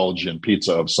to indulge in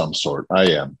pizza of some sort. I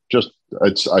am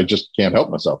I just can't help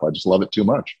myself. I just love it too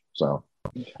much. So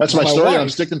that's my story. I'm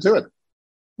sticking to it.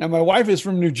 Now, my wife is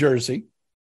from New Jersey.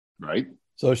 Right.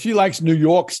 So she likes New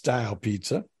York style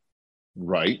pizza.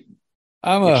 Right.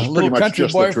 I'm a little country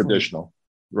boy. Traditional.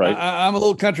 Right. I'm a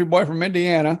little country boy from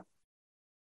Indiana.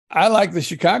 I like the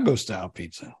Chicago style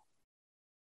pizza.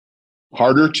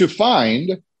 Harder to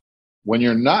find when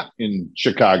you're not in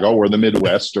Chicago or the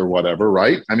Midwest or whatever.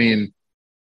 Right. I mean,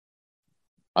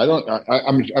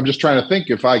 I'm just trying to think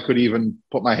if I could even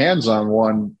put my hands on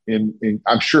one in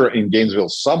I'm sure in Gainesville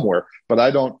somewhere, but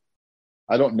I don't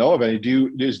know of any.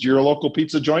 Is your local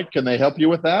pizza joint? Can they help you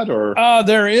with that? Or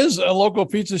there is a local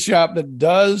pizza shop that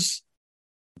does.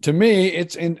 To me,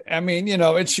 it's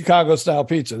Chicago style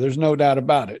pizza. There's no doubt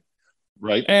about it.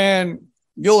 Right. And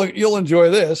you'll enjoy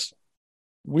this.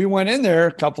 We went in there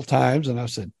a couple times and I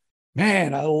said,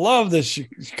 man, I love this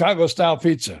Chicago style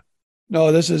pizza.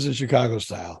 No, this isn't Chicago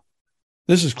style.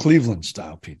 This is Cleveland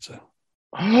style pizza.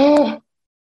 I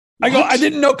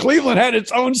didn't know Cleveland had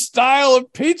its own style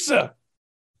of pizza.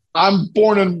 I'm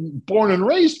born and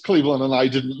raised Cleveland, and I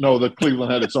didn't know that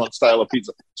Cleveland had its own style of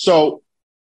pizza. So,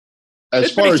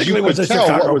 as far as you could tell,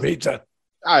 Chicago pizza.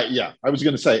 I was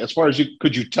going to say, as far as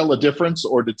could you tell a difference,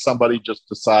 or did somebody just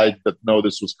decide that no,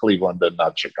 this was Cleveland and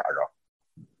not Chicago?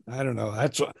 I don't know.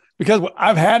 That's because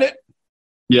I've had it.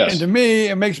 Yes. And to me,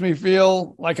 it makes me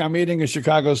feel like I'm eating a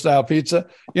Chicago style pizza.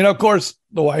 Of course,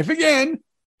 the wife again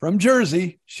from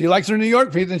Jersey, she likes her New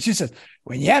York pizza. And she says,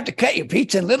 when you have to cut your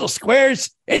pizza in little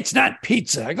squares, it's not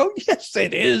pizza. I go, yes,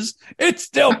 it is. It's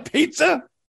still pizza.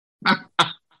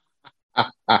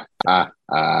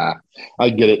 I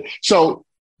get it. So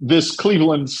this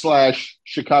Cleveland /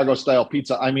 Chicago style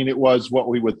pizza, I mean, it was what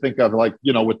we would think of like,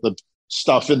 with the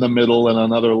stuff in the middle and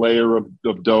another layer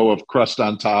of dough of crust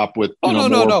on top with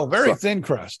no, very thin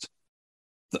crust,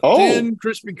 thin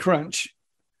crispy crunch,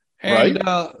 and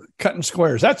cut in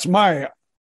squares. That's my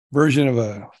version of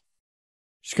a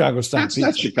Chicago style pizza.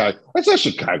 That's Chicago. That's not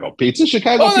Chicago pizza.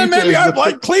 Chicago pizza. Then maybe I've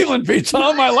liked Cleveland pizza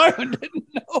all my life and didn't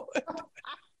know it.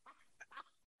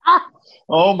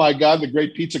 Oh my God, the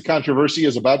great pizza controversy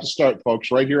is about to start,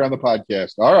 folks, right here on the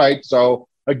podcast. All right, so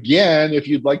again, if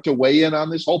you'd like to weigh in on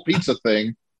this whole pizza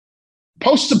thing,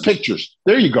 Post some pictures.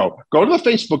 There you go. Go to the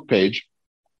Facebook page.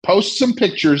 Post some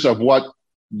pictures of what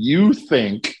you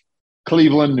think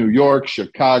Cleveland, New York,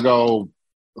 Chicago,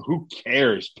 who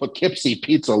cares? Poughkeepsie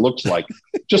pizza looks like.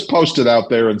 Just post it out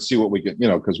there and see what we can,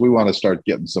 because we want to start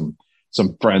getting some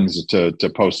friends to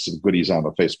post some goodies on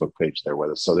the Facebook page there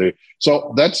with us.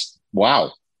 So that's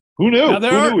wow. Who knew? Who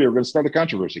knew we were going to start a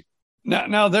controversy?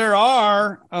 Now there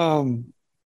are, like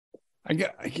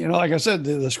I said,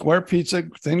 the square pizza,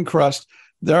 thin crust.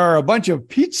 There are a bunch of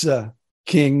pizza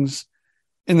kings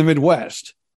in the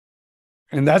Midwest,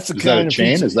 and that's the kind of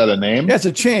chain. Pizza. Is that a name? That's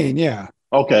a chain. Yeah.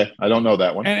 Okay, I don't know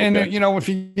that one. And okay. if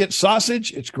you get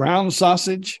sausage, it's ground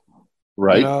sausage.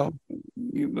 Right.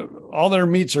 All their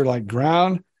meats are like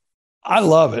ground. I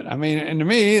love it. I mean, and to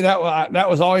me, that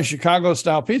was always Chicago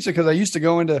style pizza because I used to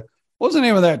go into, what's the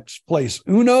name of that place?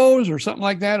 Uno's or something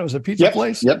like that. It was a pizza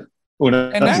place. Yep.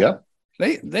 Uno. And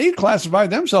they classified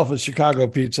themselves as Chicago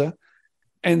pizza.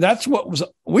 And that's what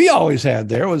we always had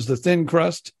there was the thin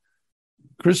crust,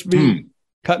 crispy,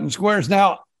 cut in squares.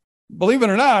 Now, believe it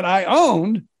or not, I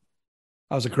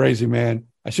was a crazy man.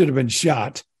 I should have been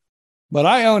shot, but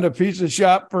I owned a pizza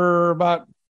shop for about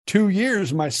 2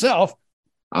 years myself.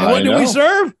 And what did we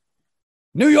serve?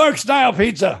 New York style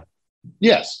pizza.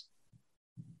 Yes.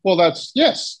 Well,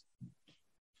 yes.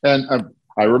 And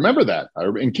I remember that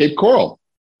in Cape Coral.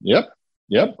 Yep.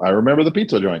 I remember the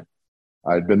pizza joint.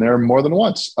 I'd been there more than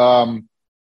once.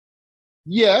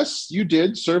 Yes, you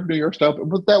did serve New York style,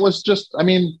 but that was just,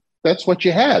 that's what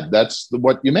you had. That's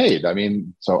what you made.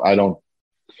 So I don't.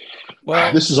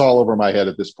 Well, this is all over my head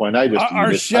at this point.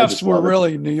 Our chefs were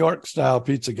really New York style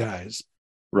pizza guys.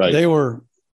 Right. They were.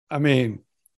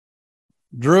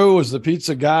 Drew was the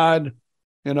pizza god.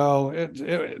 He's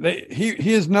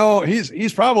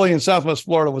probably in Southwest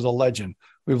Florida was a legend.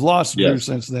 We've lost Drew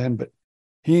since then, but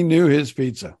he knew his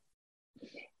pizza.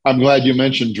 I'm glad you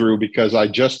mentioned Drew because I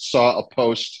just saw a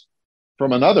post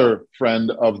from another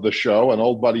friend of the show, an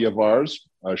old buddy of ours.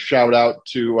 Shout out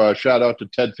to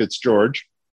Ted Fitzgeorge,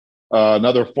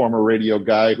 another former radio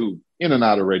guy who in and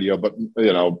out of radio, but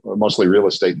mostly real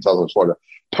estate in Southwest Florida.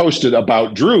 Posted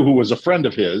about Drew, who was a friend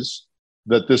of his,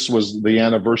 that this was the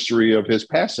anniversary of his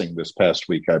passing this past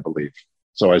week, I believe.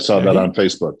 So I saw that on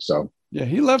Facebook. So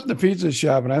he left the pizza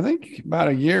shop, and I think about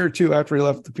a year or two after he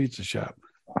left the pizza shop,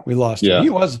 we lost him. He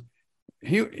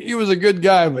was a good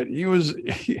guy, but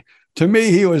to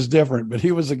me, he was different, but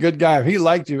he was a good guy. He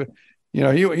liked you.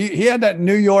 He had that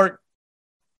New York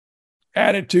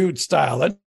attitude style.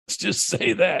 Let's just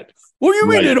say that. What do you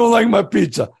mean they don't like my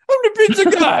pizza? I'm the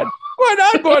pizza god. Why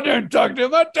not go out there and talk to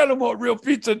him? I'll tell him what real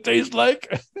pizza tastes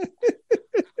like.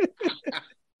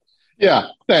 Yeah,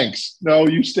 thanks. No,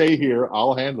 you stay here.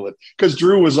 I'll handle it. Because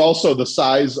Drew was also the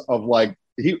size of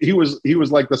he was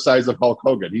like the size of Hulk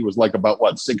Hogan. He was like about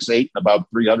 6'8" and about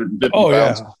 350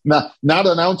 pounds. Yeah. Not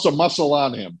an ounce of muscle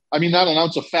on him. Not an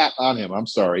ounce of fat on him. I'm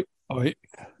sorry.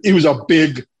 He was a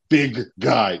big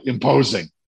guy,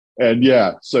 imposing. And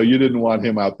so you didn't want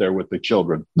him out there with the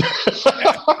children.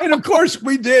 And of course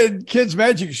we did kids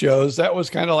magic shows. That was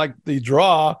kind of like the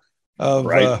draw of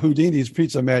Houdini's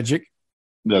Pizza Magic.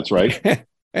 That's right.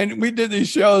 And we did these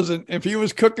shows, and if he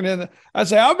was cooking I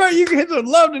said, I bet you kids would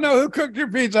love to know who cooked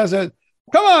your pizza. I said,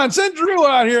 come on, send Drew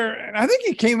out here. And I think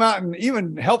he came out and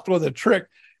even helped with a trick.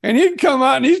 And he'd come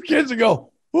out and these kids would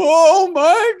go, oh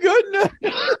my goodness.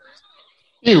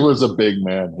 He was a big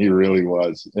man. He really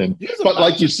was. But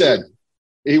like you said,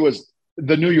 he was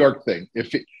the New York thing.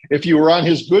 If you were on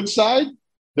his good side,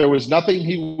 there was nothing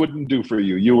he wouldn't do for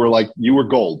you. You were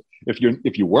gold. If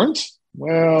you weren't,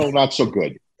 well, not so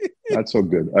good. Not so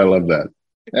good. I love that.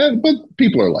 But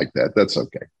people are like that. That's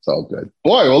okay. It's all good.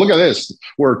 Boy, well, look at this.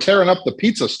 We're tearing up the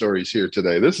pizza stories here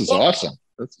today. This is awesome.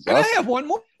 I have one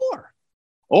more.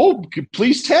 Oh,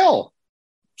 please tell.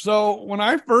 So when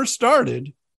I first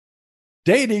started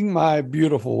dating my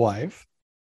beautiful wife.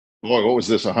 Boy, what was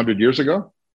this, 100 years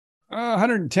ago?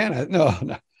 110.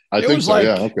 No. I think so,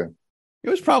 yeah, okay. It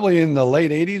was probably in the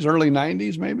late 80s, early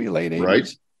 90s, maybe late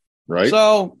 80s. Right.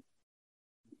 So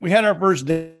we had our first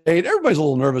date. Everybody's a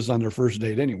little nervous on their first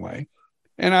date anyway.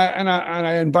 And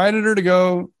I invited her to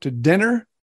go to dinner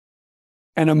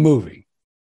and a movie.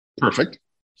 Perfect.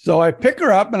 So I pick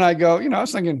her up and I go, I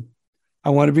was thinking, I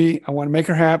want to make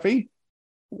her happy.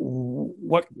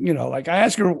 What, I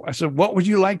asked her, I said, what would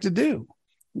you like to do?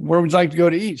 Where would you like to go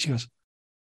to eat? She goes,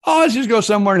 let's just go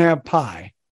somewhere and have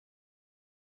pie.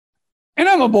 And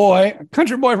I'm a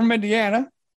country boy from Indiana.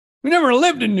 We never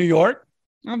lived in New York.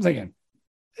 I'm thinking,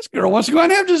 this girl wants to go out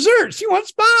and have dessert. She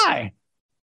wants pie.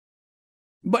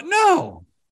 But no,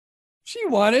 she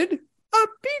wanted a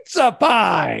pizza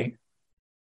pie.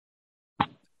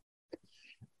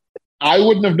 I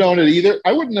wouldn't have known it either.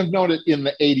 I wouldn't have known it in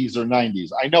the 80s or 90s.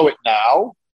 I know it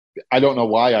now. I don't know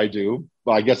why I do.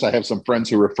 Well, I guess I have some friends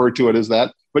who refer to it as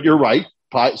that. But you're right.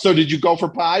 Pie. So did you go for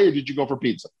pie or did you go for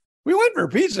pizza? We went for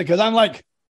pizza because I'm like,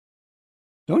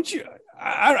 don't you?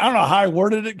 I don't know how I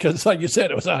worded it because, like you said,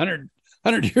 it was 100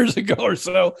 years ago or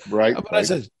so. Right. But I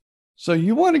said, so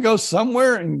you want to go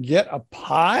somewhere and get a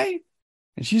pie?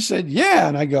 And she said, yeah.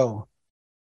 And I go,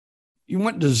 you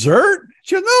want dessert?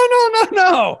 She goes,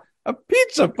 no. A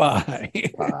pizza pie.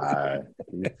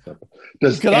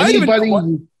 Does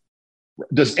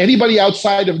anybody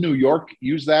outside of New York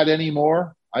use that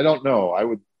anymore? I don't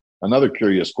know. Another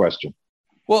curious question.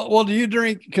 Well, do you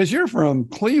drink, because you're from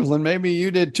Cleveland, maybe you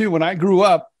did too. When I grew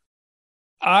up,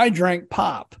 I drank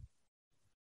pop.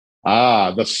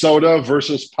 The soda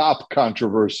versus pop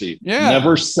controversy. Yeah.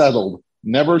 Never settled.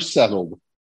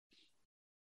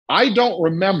 I don't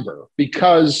remember,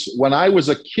 because when I was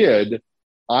a kid,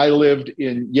 I lived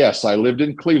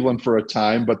in Cleveland for a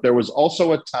time, but there was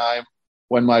also a time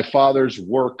when my father's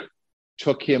work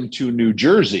took him to New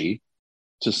Jersey,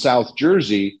 to South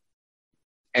Jersey,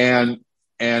 and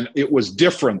it was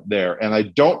different there. And I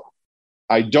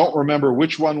don't remember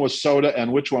which one was soda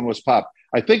and which one was pop.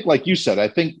 I think, like you said, I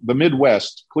think the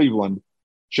Midwest, Cleveland,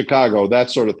 Chicago, that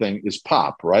sort of thing is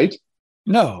pop, right?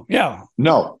 No. Yeah.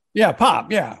 No. Yeah.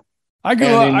 Pop. Yeah. I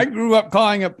grew up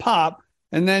calling it pop.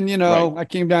 And then, right. I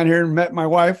came down here and met my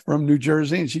wife from New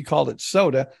Jersey and she called it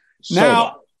soda.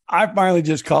 Now I finally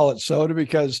just call it soda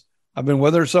because I've been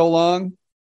with her so long.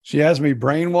 She has me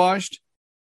brainwashed.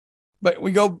 But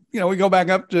we go back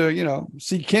up to,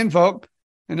 see kinfolk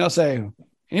and they'll say,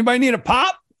 anybody need a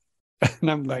pop?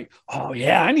 And I'm like, oh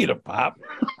yeah, I need a pop.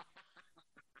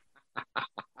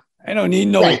 I don't need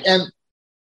no. Right. And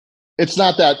it's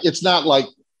not like,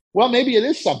 well, maybe it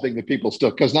is something that people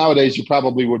still, because nowadays you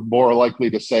probably would more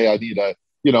likely to say, I need a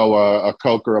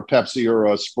Coke or a Pepsi or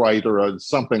a Sprite or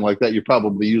something like that. You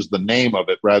probably use the name of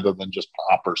it rather than just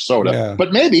pop or soda. Yeah.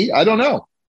 But maybe, I don't know.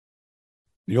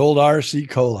 The old RC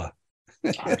Cola.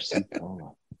 RC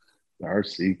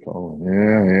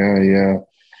Cola. Yeah.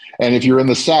 And if you're in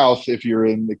the South,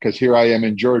 because here I am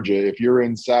in Georgia, if you're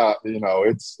in South,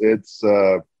 it's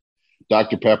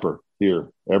Dr. Pepper here.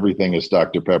 Everything is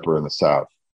Dr. Pepper in the South.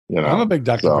 I'm a big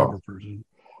Dr. Pepper person.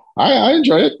 I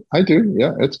enjoy it. I do.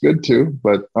 Yeah, it's good too.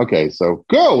 But okay, so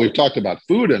go. We've talked about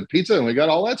food and pizza and we got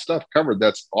all that stuff covered.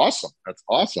 That's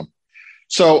awesome.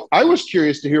 So I was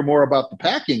curious to hear more about the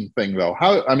packing thing though.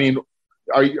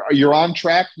 Are you on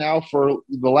track now? For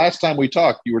the last time we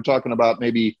talked, you were talking about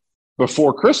maybe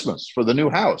before Christmas for the new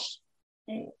house.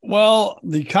 Well,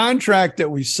 the contract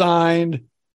that we signed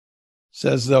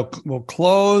says we'll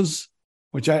close,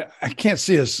 which I can't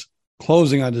see us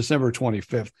closing on December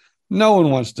 25th. No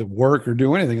one wants to work or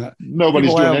do anything.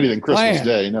 Nobody's doing anything Christmas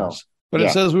Day, no. But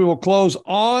it says we will close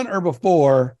on or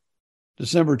before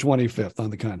December 25th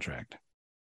on the contract.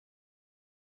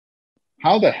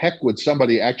 How the heck would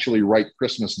somebody actually write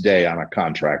Christmas Day on a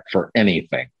contract for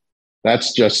anything? That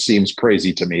just seems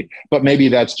crazy to me. But maybe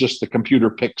that's just the computer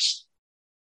picks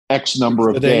X number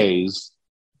of days,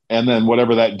 and then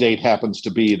whatever that date happens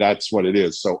to be, that's what it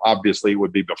is. So obviously it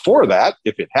would be before that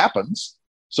if it happens.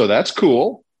 So that's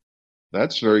cool.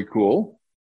 That's very cool.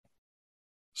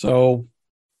 So,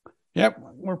 yep,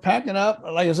 we're packing up.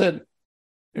 Like I said,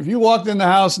 if you walked in the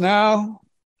house now,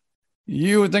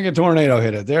 you would think a tornado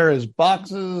hit it. There is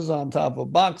boxes on top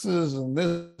of boxes and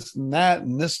this and that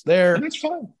and this there. And that's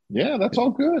fine. Yeah, that's all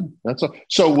good. That's all.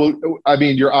 So,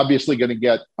 you're obviously going to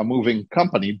get a moving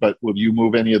company, but will you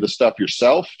move any of the stuff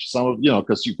yourself? Some of,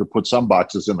 because you could put some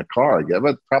boxes in the car. Yeah,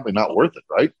 but probably not worth it,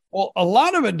 right? Well, a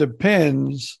lot of it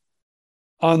depends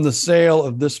on the sale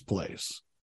of this place.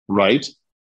 Right.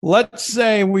 Let's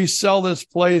say we sell this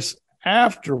place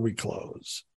after we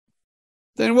close.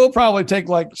 Then we'll probably take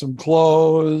like some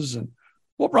clothes and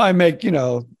we'll probably make, 3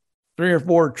 or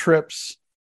 4 trips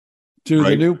to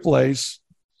the new place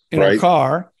in a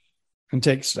car and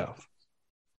take stuff.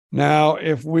 Now,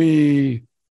 if we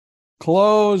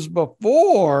close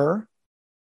before,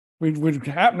 we'd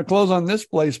happen to close on this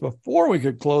place before we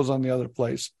could close on the other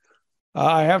place.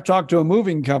 I have talked to a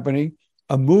moving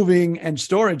and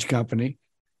storage company,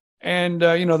 and,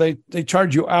 they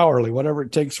charge you hourly, whatever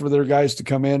it takes for their guys to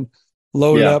come in,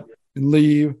 load up and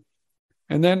leave.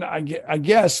 And then I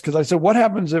guess, because I said, what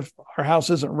happens if our house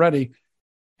isn't ready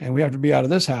and we have to be out of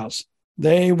this house?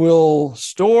 They will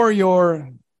store your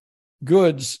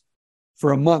goods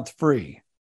for a month free.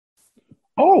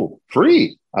 Oh,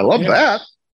 free. I love that.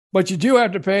 But you do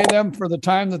have to pay them for the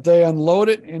time that they unload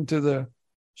it into the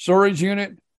storage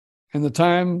unit and the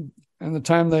time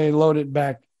they load it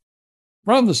back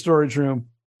from the storage room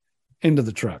into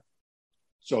the truck.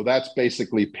 So that's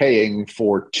basically paying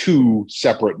for two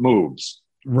separate moves.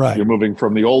 Right. You're moving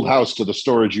from the old house to the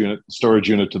storage unit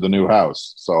to the new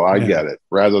house. So I get it,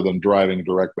 rather than driving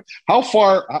directly. How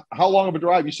long of a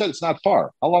drive? You said it's not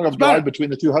far. How long of a drive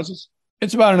between the two houses?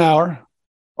 It's about an hour.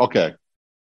 Okay.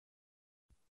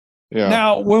 Yeah.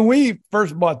 Now, when we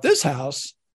first bought this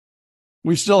house,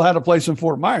 we still had a place in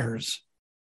Fort Myers.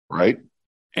 Right.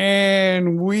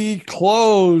 And we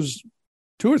closed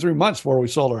 2 or 3 months before we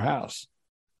sold our house.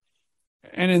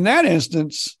 And in that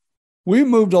instance, we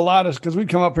moved a lot of, because we'd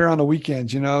come up here on the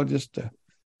weekends,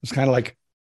 it's kind of like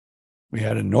we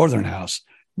had a northern house,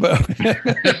 but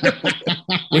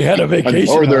we had a vacation. A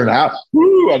northern house.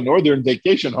 Woo, a northern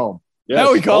vacation home. Yes,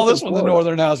 now we call this one the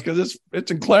northern house because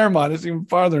it's in Claremont. It's even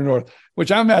farther north,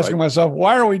 which I'm asking myself,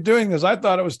 why are we doing this? I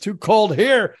thought it was too cold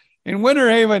here in Winter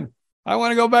Haven. I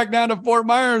want to go back down to Fort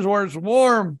Myers where it's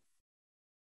warm.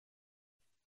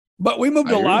 But we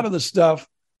moved a lot of the stuff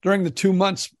during the 2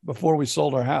 months before we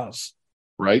sold our house.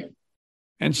 Right.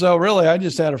 And so really, I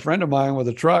just had a friend of mine with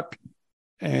a truck,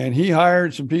 and he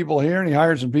hired some people here and he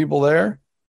hired some people there.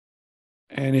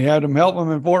 And he had them help him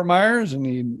in Fort Myers.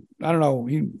 And I don't know,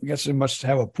 I guess he must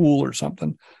have a pool or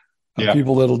something of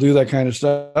people that'll do that kind of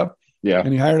stuff. Yeah.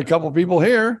 And he hired a couple of people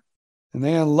here and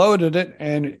they unloaded it.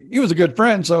 And he was a good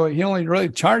friend. So he only really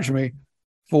charged me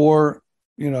for,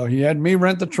 he had me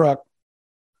rent the truck.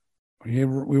 We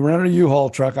rented a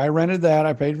U-Haul truck. I rented that.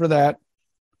 I paid for that,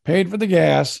 paid for the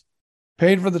gas,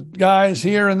 paid for the guys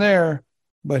here and there.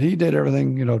 But he did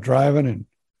everything, driving and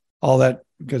all that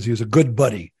because he was a good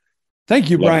buddy.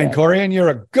 Thank you, Brian Corian. You're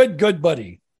a good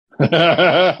buddy.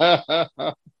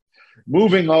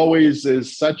 Moving always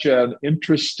is such an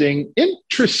interesting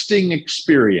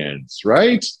experience,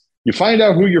 right? You find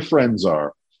out who your friends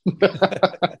are.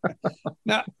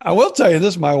 Now, I will tell you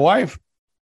this. My wife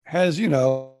has,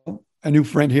 a new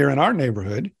friend here in our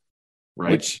neighborhood,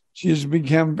 which she's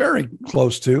become very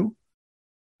close to.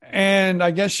 And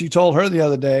I guess she told her the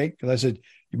other day, because I said,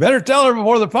 you better tell her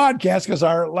before the podcast, because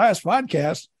our last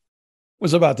podcast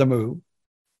was about to move.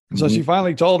 And so she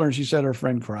finally told her, and she said her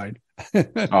friend cried.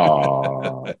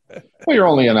 Oh, well, you're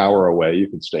only an hour away. You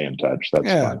can stay in touch. That's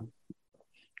fine. Of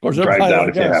course, drive down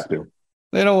if you have to.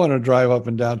 They don't want to drive up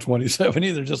and down 27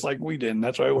 either, just like we did. And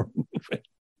that's why we're moving.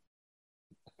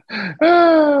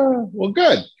 Well,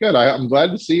 good. I'm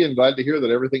glad to see and glad to hear that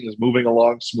everything is moving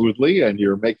along smoothly and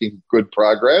you're making good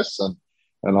progress and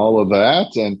all of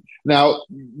that. And now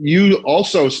you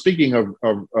also, speaking of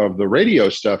the radio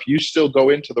stuff, you still go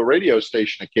into the radio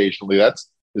station occasionally. How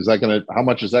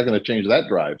much is that going to change that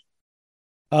drive?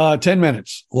 10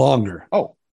 minutes longer.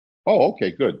 Oh,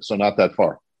 okay, good. So not that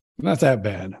far. Not that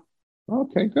bad.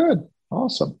 Okay, good.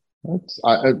 Awesome.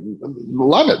 I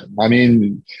love it. I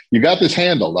mean, you got this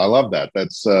handled. I love that.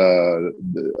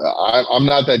 I'm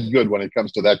not that good when it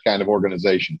comes to that kind of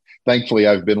organization. Thankfully,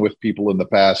 I've been with people in the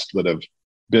past that have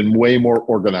been way more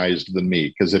organized than me.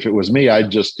 Because if it was me, I'd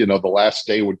just, the last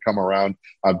day would come around,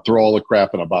 I'd throw all the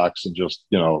crap in a box and just,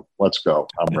 let's go.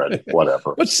 I'm ready.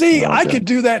 Whatever. But see, I could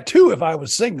do that too if I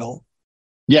was single.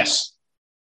 Yes.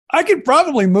 I could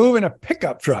probably move in a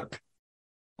pickup truck.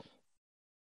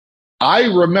 I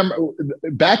remember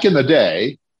back in the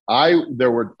day, I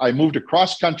moved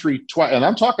across country twice, and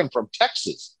I'm talking from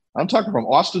Texas. I'm talking from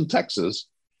Austin, Texas,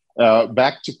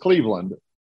 back to Cleveland.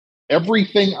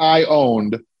 Everything I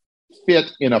owned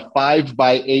fit in a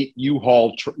 5x8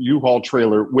 U-Haul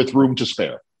trailer with room to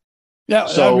spare. Yeah.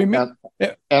 So, and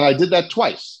I did that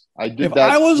twice. If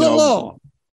I was alone,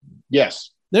 yes,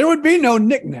 there would be no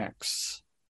knickknacks.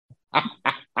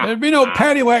 There'd be no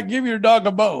paddywhack, give your dog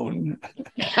a bone.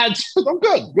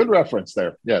 Good reference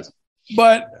there. Yes.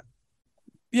 But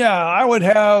yeah, I would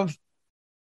have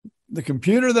the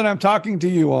computer that I'm talking to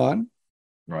you on.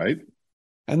 Right.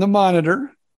 And the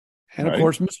monitor. And of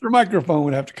course, Mr. Microphone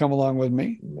would have to come along with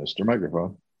me. Mr.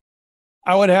 Microphone.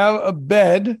 I would have a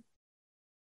bed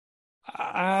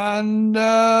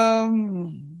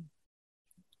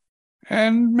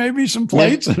and maybe some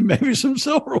plates and maybe some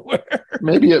silverware.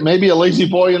 Maybe a lazy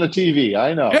boy and a TV.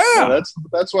 I know. Yeah.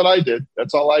 That's what I did.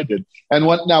 That's all I did. And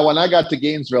when I got to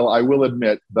Gainesville, I will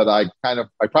admit that I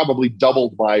probably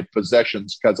doubled my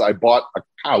possessions because I bought a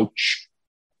couch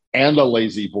and a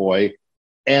lazy boy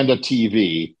and a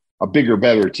TV, a bigger,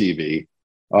 better TV,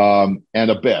 and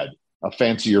a bed, a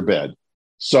fancier bed.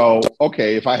 So,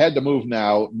 okay, if I had to move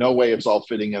now, no way it's all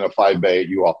fitting in a 5x8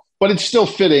 U-Haul, but it's still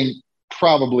fitting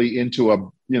probably into a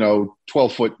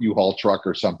 12-foot U-Haul truck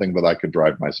or something that I could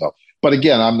drive myself. But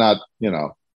again, I'm not,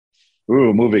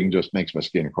 moving just makes my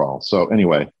skin crawl. So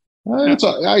anyway,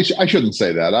 I shouldn't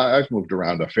say that. I've moved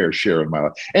around a fair share in my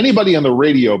life. Anybody in the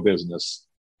radio business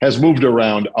has moved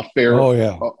around a fair,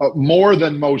 more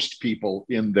than most people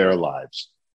in their lives.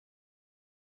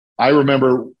 I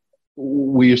remember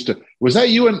was that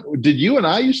you and did you and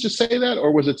I used to say that,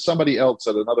 or was it somebody else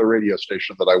at another radio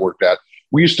station that I worked at?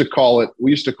 We used to call it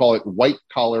white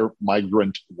collar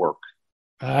migrant work.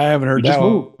 I haven't heard that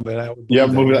one, but I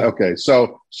would move that. Okay.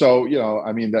 So,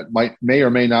 I mean, that may or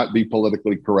may not be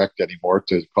politically correct anymore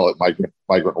to call it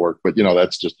migrant work, but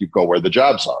that's just, you go where the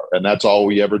jobs are. And that's all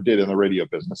we ever did in the radio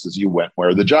business is you went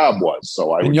where the job was.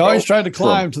 So you always tried to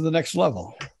climb to the next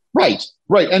level. Right.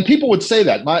 And people would say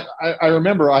that. I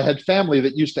remember I had family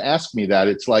that used to ask me that.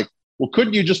 It's like, well,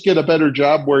 couldn't you just get a better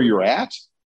job where you're at?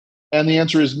 And the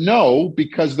answer is no,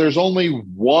 because there's only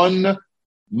one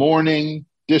morning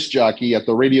disc jockey at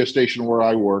the radio station where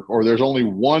I work, or there's only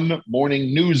one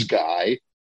morning news guy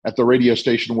at the radio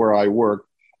station where I work.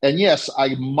 And yes,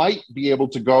 I might be able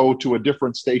to go to a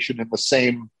different station in the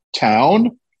same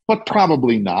town, but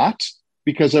probably not,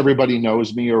 because everybody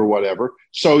knows me or whatever.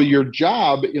 So your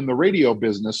job in the radio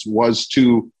business was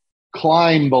to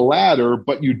climb the ladder,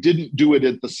 but you didn't do it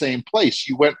at the same place.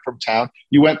 You went from town,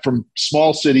 you went from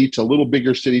small city to a little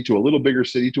bigger city to a little bigger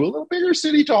city to a little bigger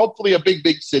city to hopefully a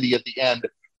big city at the end,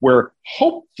 where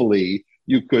hopefully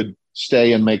you could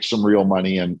stay and make some real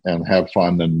money and have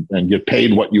fun and get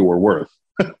paid what you were worth,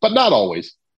 but not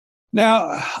always.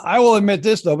 Now, I will admit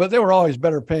this, though, but they were always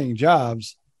better paying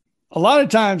jobs. A lot of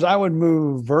times I would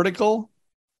move vertical,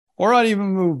 or I'd even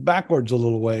move backwards a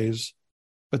little ways.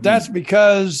 But that's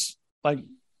because, like,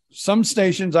 some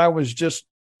stations I was just,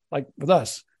 like with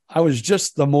us, I was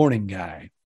just the morning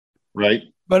guy. Right.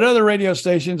 But other radio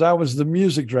stations, I was the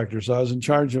music director. So I was in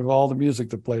charge of all the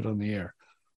music that played on the air.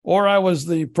 Or I was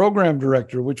the program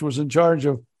director, which was in charge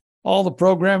of all the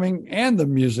programming and the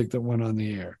music that went on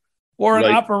the air. Or an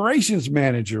operations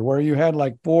manager, where you had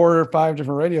like 4 or 5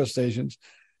 different radio stations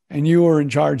and you were in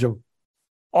charge of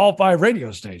all 5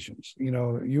 radio stations.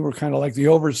 You were kind of like the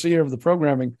overseer of the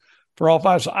programming for all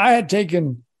 5. So I had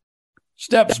taken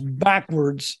steps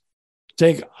backwards to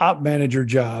take op manager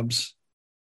jobs.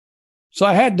 So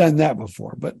I had done that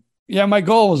before, but yeah, my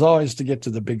goal was always to get to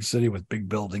the big city with big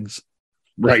buildings.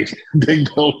 Right. Big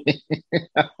building,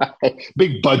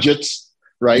 big budgets.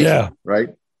 Right. Yeah. Right.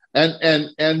 And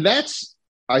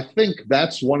I think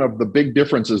that's one of the big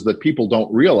differences that people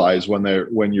don't realize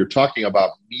when you're talking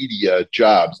about media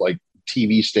jobs like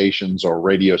TV stations or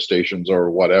radio stations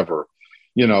or whatever,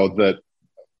 that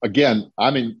again,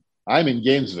 I'm in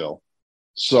Gainesville.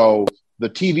 So the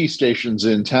TV stations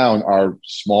in town are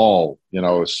small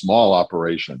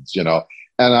operations, and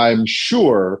I'm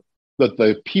sure that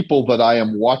the people that I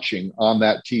am watching on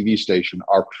that TV station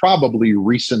are probably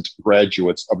recent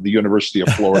graduates of the University of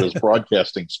Florida's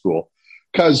broadcasting school,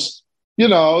 because,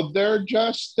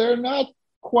 they're not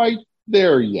quite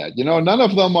there yet. None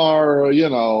of them are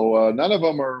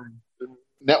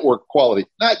network quality,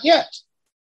 not yet.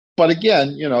 But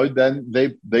again,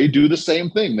 then they do the same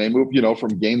thing. They move,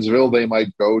 from Gainesville, they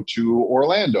might go to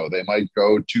Orlando, they might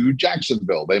go to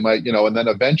Jacksonville, they might, and then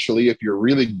eventually, if you're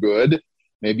really good,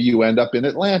 maybe you end up in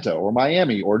Atlanta or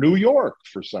Miami or New York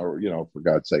for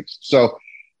God's sakes. So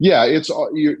yeah, it's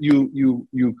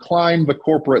you climb the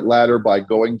corporate ladder by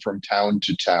going from town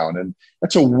to town, and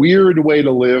that's a weird way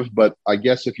to live. But I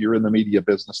guess if you're in the media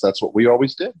business, that's what we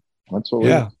always did. That's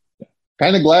what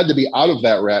kind of glad to be out of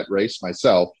that rat race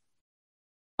myself.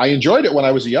 I enjoyed it when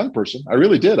I was a young person. I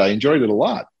really did. I enjoyed it a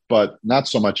lot, but not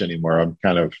so much anymore. I'm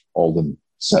kind of old and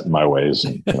set in my ways.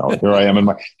 And, here I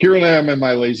am in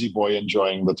my lazy boy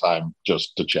enjoying the time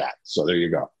just to chat. So there you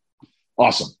go.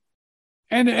 Awesome.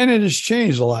 And it has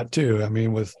changed a lot too. I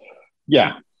mean,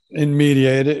 in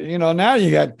media, now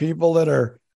you got people that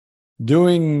are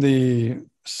doing the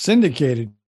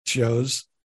syndicated shows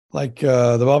like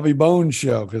the Bobby Bones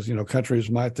show, because, country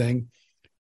is my thing.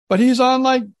 But he's on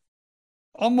like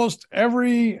almost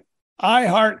every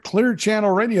iHeart Clear Channel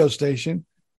radio station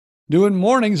doing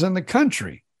mornings in the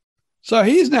country. So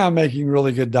he's now making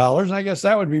really good dollars. And I guess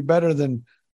that would be better than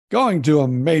going to a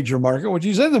major market, which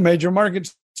he's in the major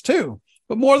markets too,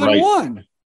 but more than one.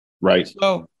 Right.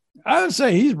 So I would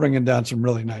say he's bringing down some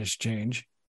really nice change.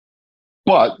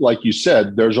 But like you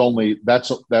said,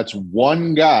 that's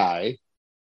one guy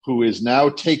who is now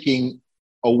taking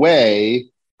away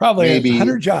probably maybe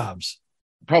 100 jobs.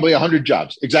 Probably 100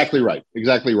 jobs. Exactly right.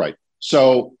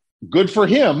 So good for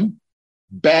him.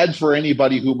 Bad for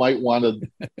anybody who might want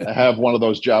to have one of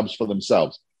those jobs for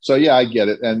themselves. So yeah, I get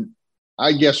it. And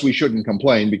I guess we shouldn't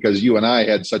complain because you and I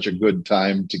had such a good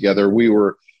time together. We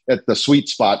were at the sweet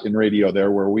spot in radio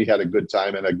there, where we had a good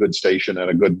time and a good station and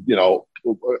a good,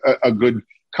 a good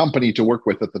company to work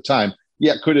with at the time.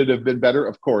 Yeah, could it have been better?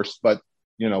 Of course, but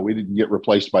we didn't get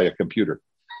replaced by a computer.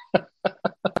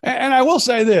 And I will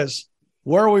say this,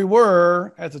 where we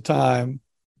were at the time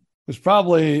was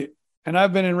probably, and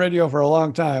I've been in radio for a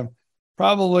long time,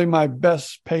 probably my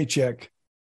best paycheck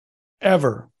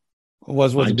ever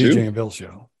was with the BJ and Bill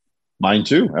show. Mine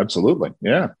too. Absolutely.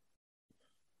 Yeah.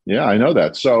 Yeah, I know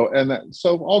that. So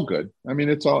all good. I mean,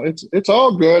 it's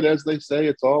all good, as they say.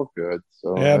 It's all good.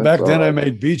 So yeah, back then I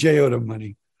made BJ Odom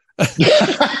money.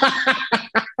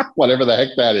 Whatever the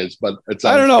heck that is, but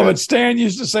I don't know. Good. But Stan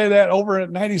used to say that over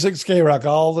at 96 K Rock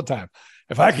all the time.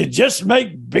 If I could just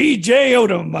make BJ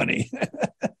Odom money.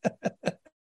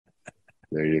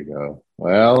 There you go.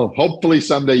 Well, hopefully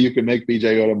someday you can make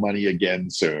BJ Odom money again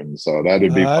soon. So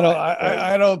that'd be.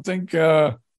 I don't think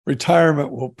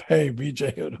retirement will pay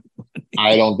BJ Odom money.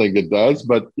 I don't think it does,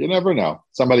 but you never know.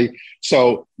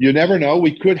 So you never know.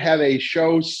 We could have a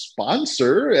show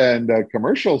sponsor and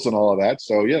commercials and all of that.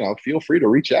 So feel free to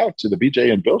reach out to the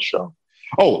BJ and Bill show.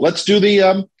 Oh, let's do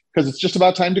the because it's just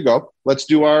about time to go. Let's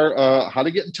do our how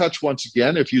to get in touch once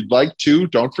again. If you'd like to,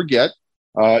 don't forget.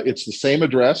 It's the same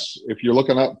address. If you're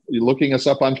looking us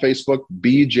up on Facebook,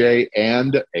 BJ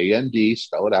and AND,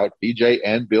 spell it out, BJ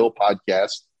and Bill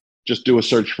Podcast. Just do a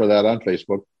search for that on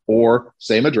Facebook, or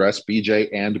same address, BJ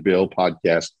and Bill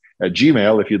Podcast at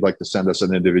Gmail. If you'd like to send us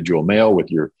an individual mail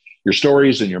with your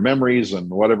stories and your memories and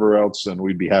whatever else, and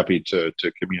we'd be happy to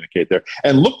communicate there.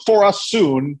 And look for us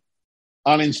soon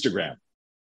on Instagram.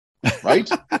 Right?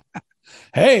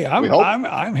 Hey,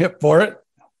 I'm hip for it.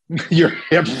 You're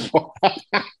hip. All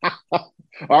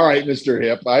right, Mr.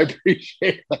 Hip. I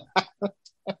appreciate that.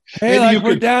 Hey,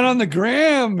 we're down on the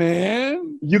gram,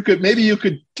 man. Maybe you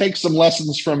could take some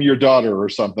lessons from your daughter or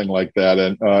something like that,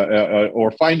 and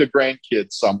or find a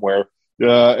grandkid somewhere,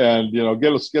 and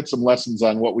get some lessons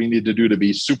on what we need to do to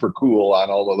be super cool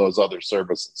on all of those other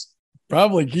services.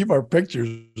 Probably keep our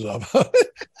pictures up.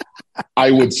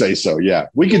 I would say so. Yeah,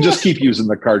 we can just keep using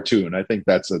the cartoon. I think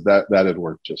that'd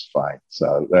work just fine.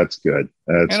 So that's good.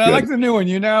 I like the new one.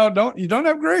 You don't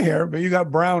have gray hair, but you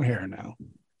got brown hair now.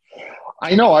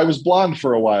 I know. I was blonde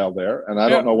for a while there, and I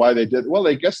don't know why they did. Well,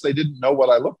 I guess they didn't know what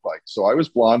I looked like. So I was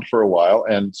blonde for a while,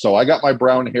 and so I got my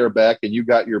brown hair back, and you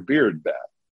got your beard back.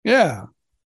 Yeah.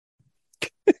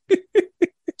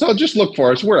 So just look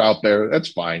for us. We're out there. That's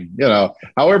fine.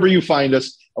 However you find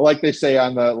us, like they say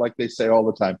all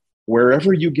the time,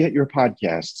 wherever you get your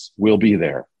podcasts, we'll be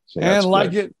there. So and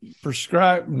like it,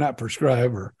 not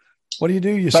prescribe, or what do?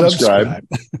 You subscribe.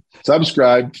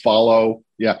 Subscribe, follow.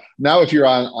 Yeah. Now, if you're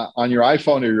on your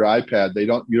iPhone or your iPad,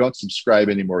 you don't subscribe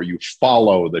anymore. You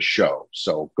follow the show.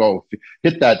 So go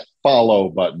hit that follow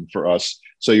button for us,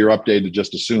 so you're updated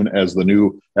just as soon as the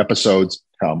new episodes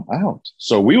come out.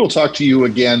 So we will talk to you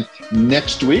again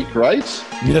next week, right?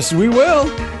 Yes, we will.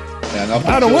 And up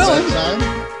until that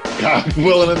time, God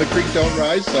willing, and the creek don't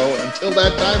rise. So until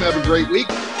that time, have a great week.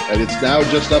 And it's now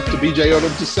just up to BJ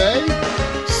Odom to say,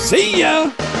 see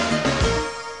ya.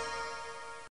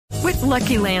 With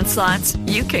Lucky Land Slots,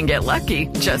 you can get lucky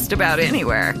just about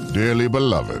anywhere. Dearly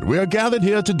beloved, we are gathered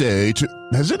here today to...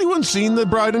 Has anyone seen the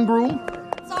bride and groom?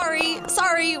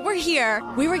 Sorry, we're here.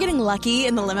 We were getting lucky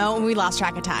in the limo and we lost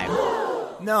track of time.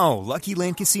 No, Lucky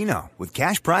Land Casino, with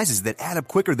cash prizes that add up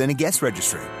quicker than a guest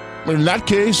registry. In that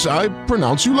case, I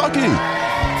pronounce you lucky.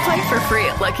 Play for free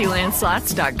at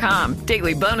LuckyLandSlots.com.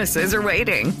 Daily bonuses are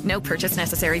waiting. No purchase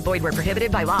necessary. Void where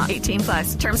prohibited by law.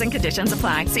 18+. Terms and conditions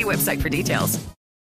apply. See website for details.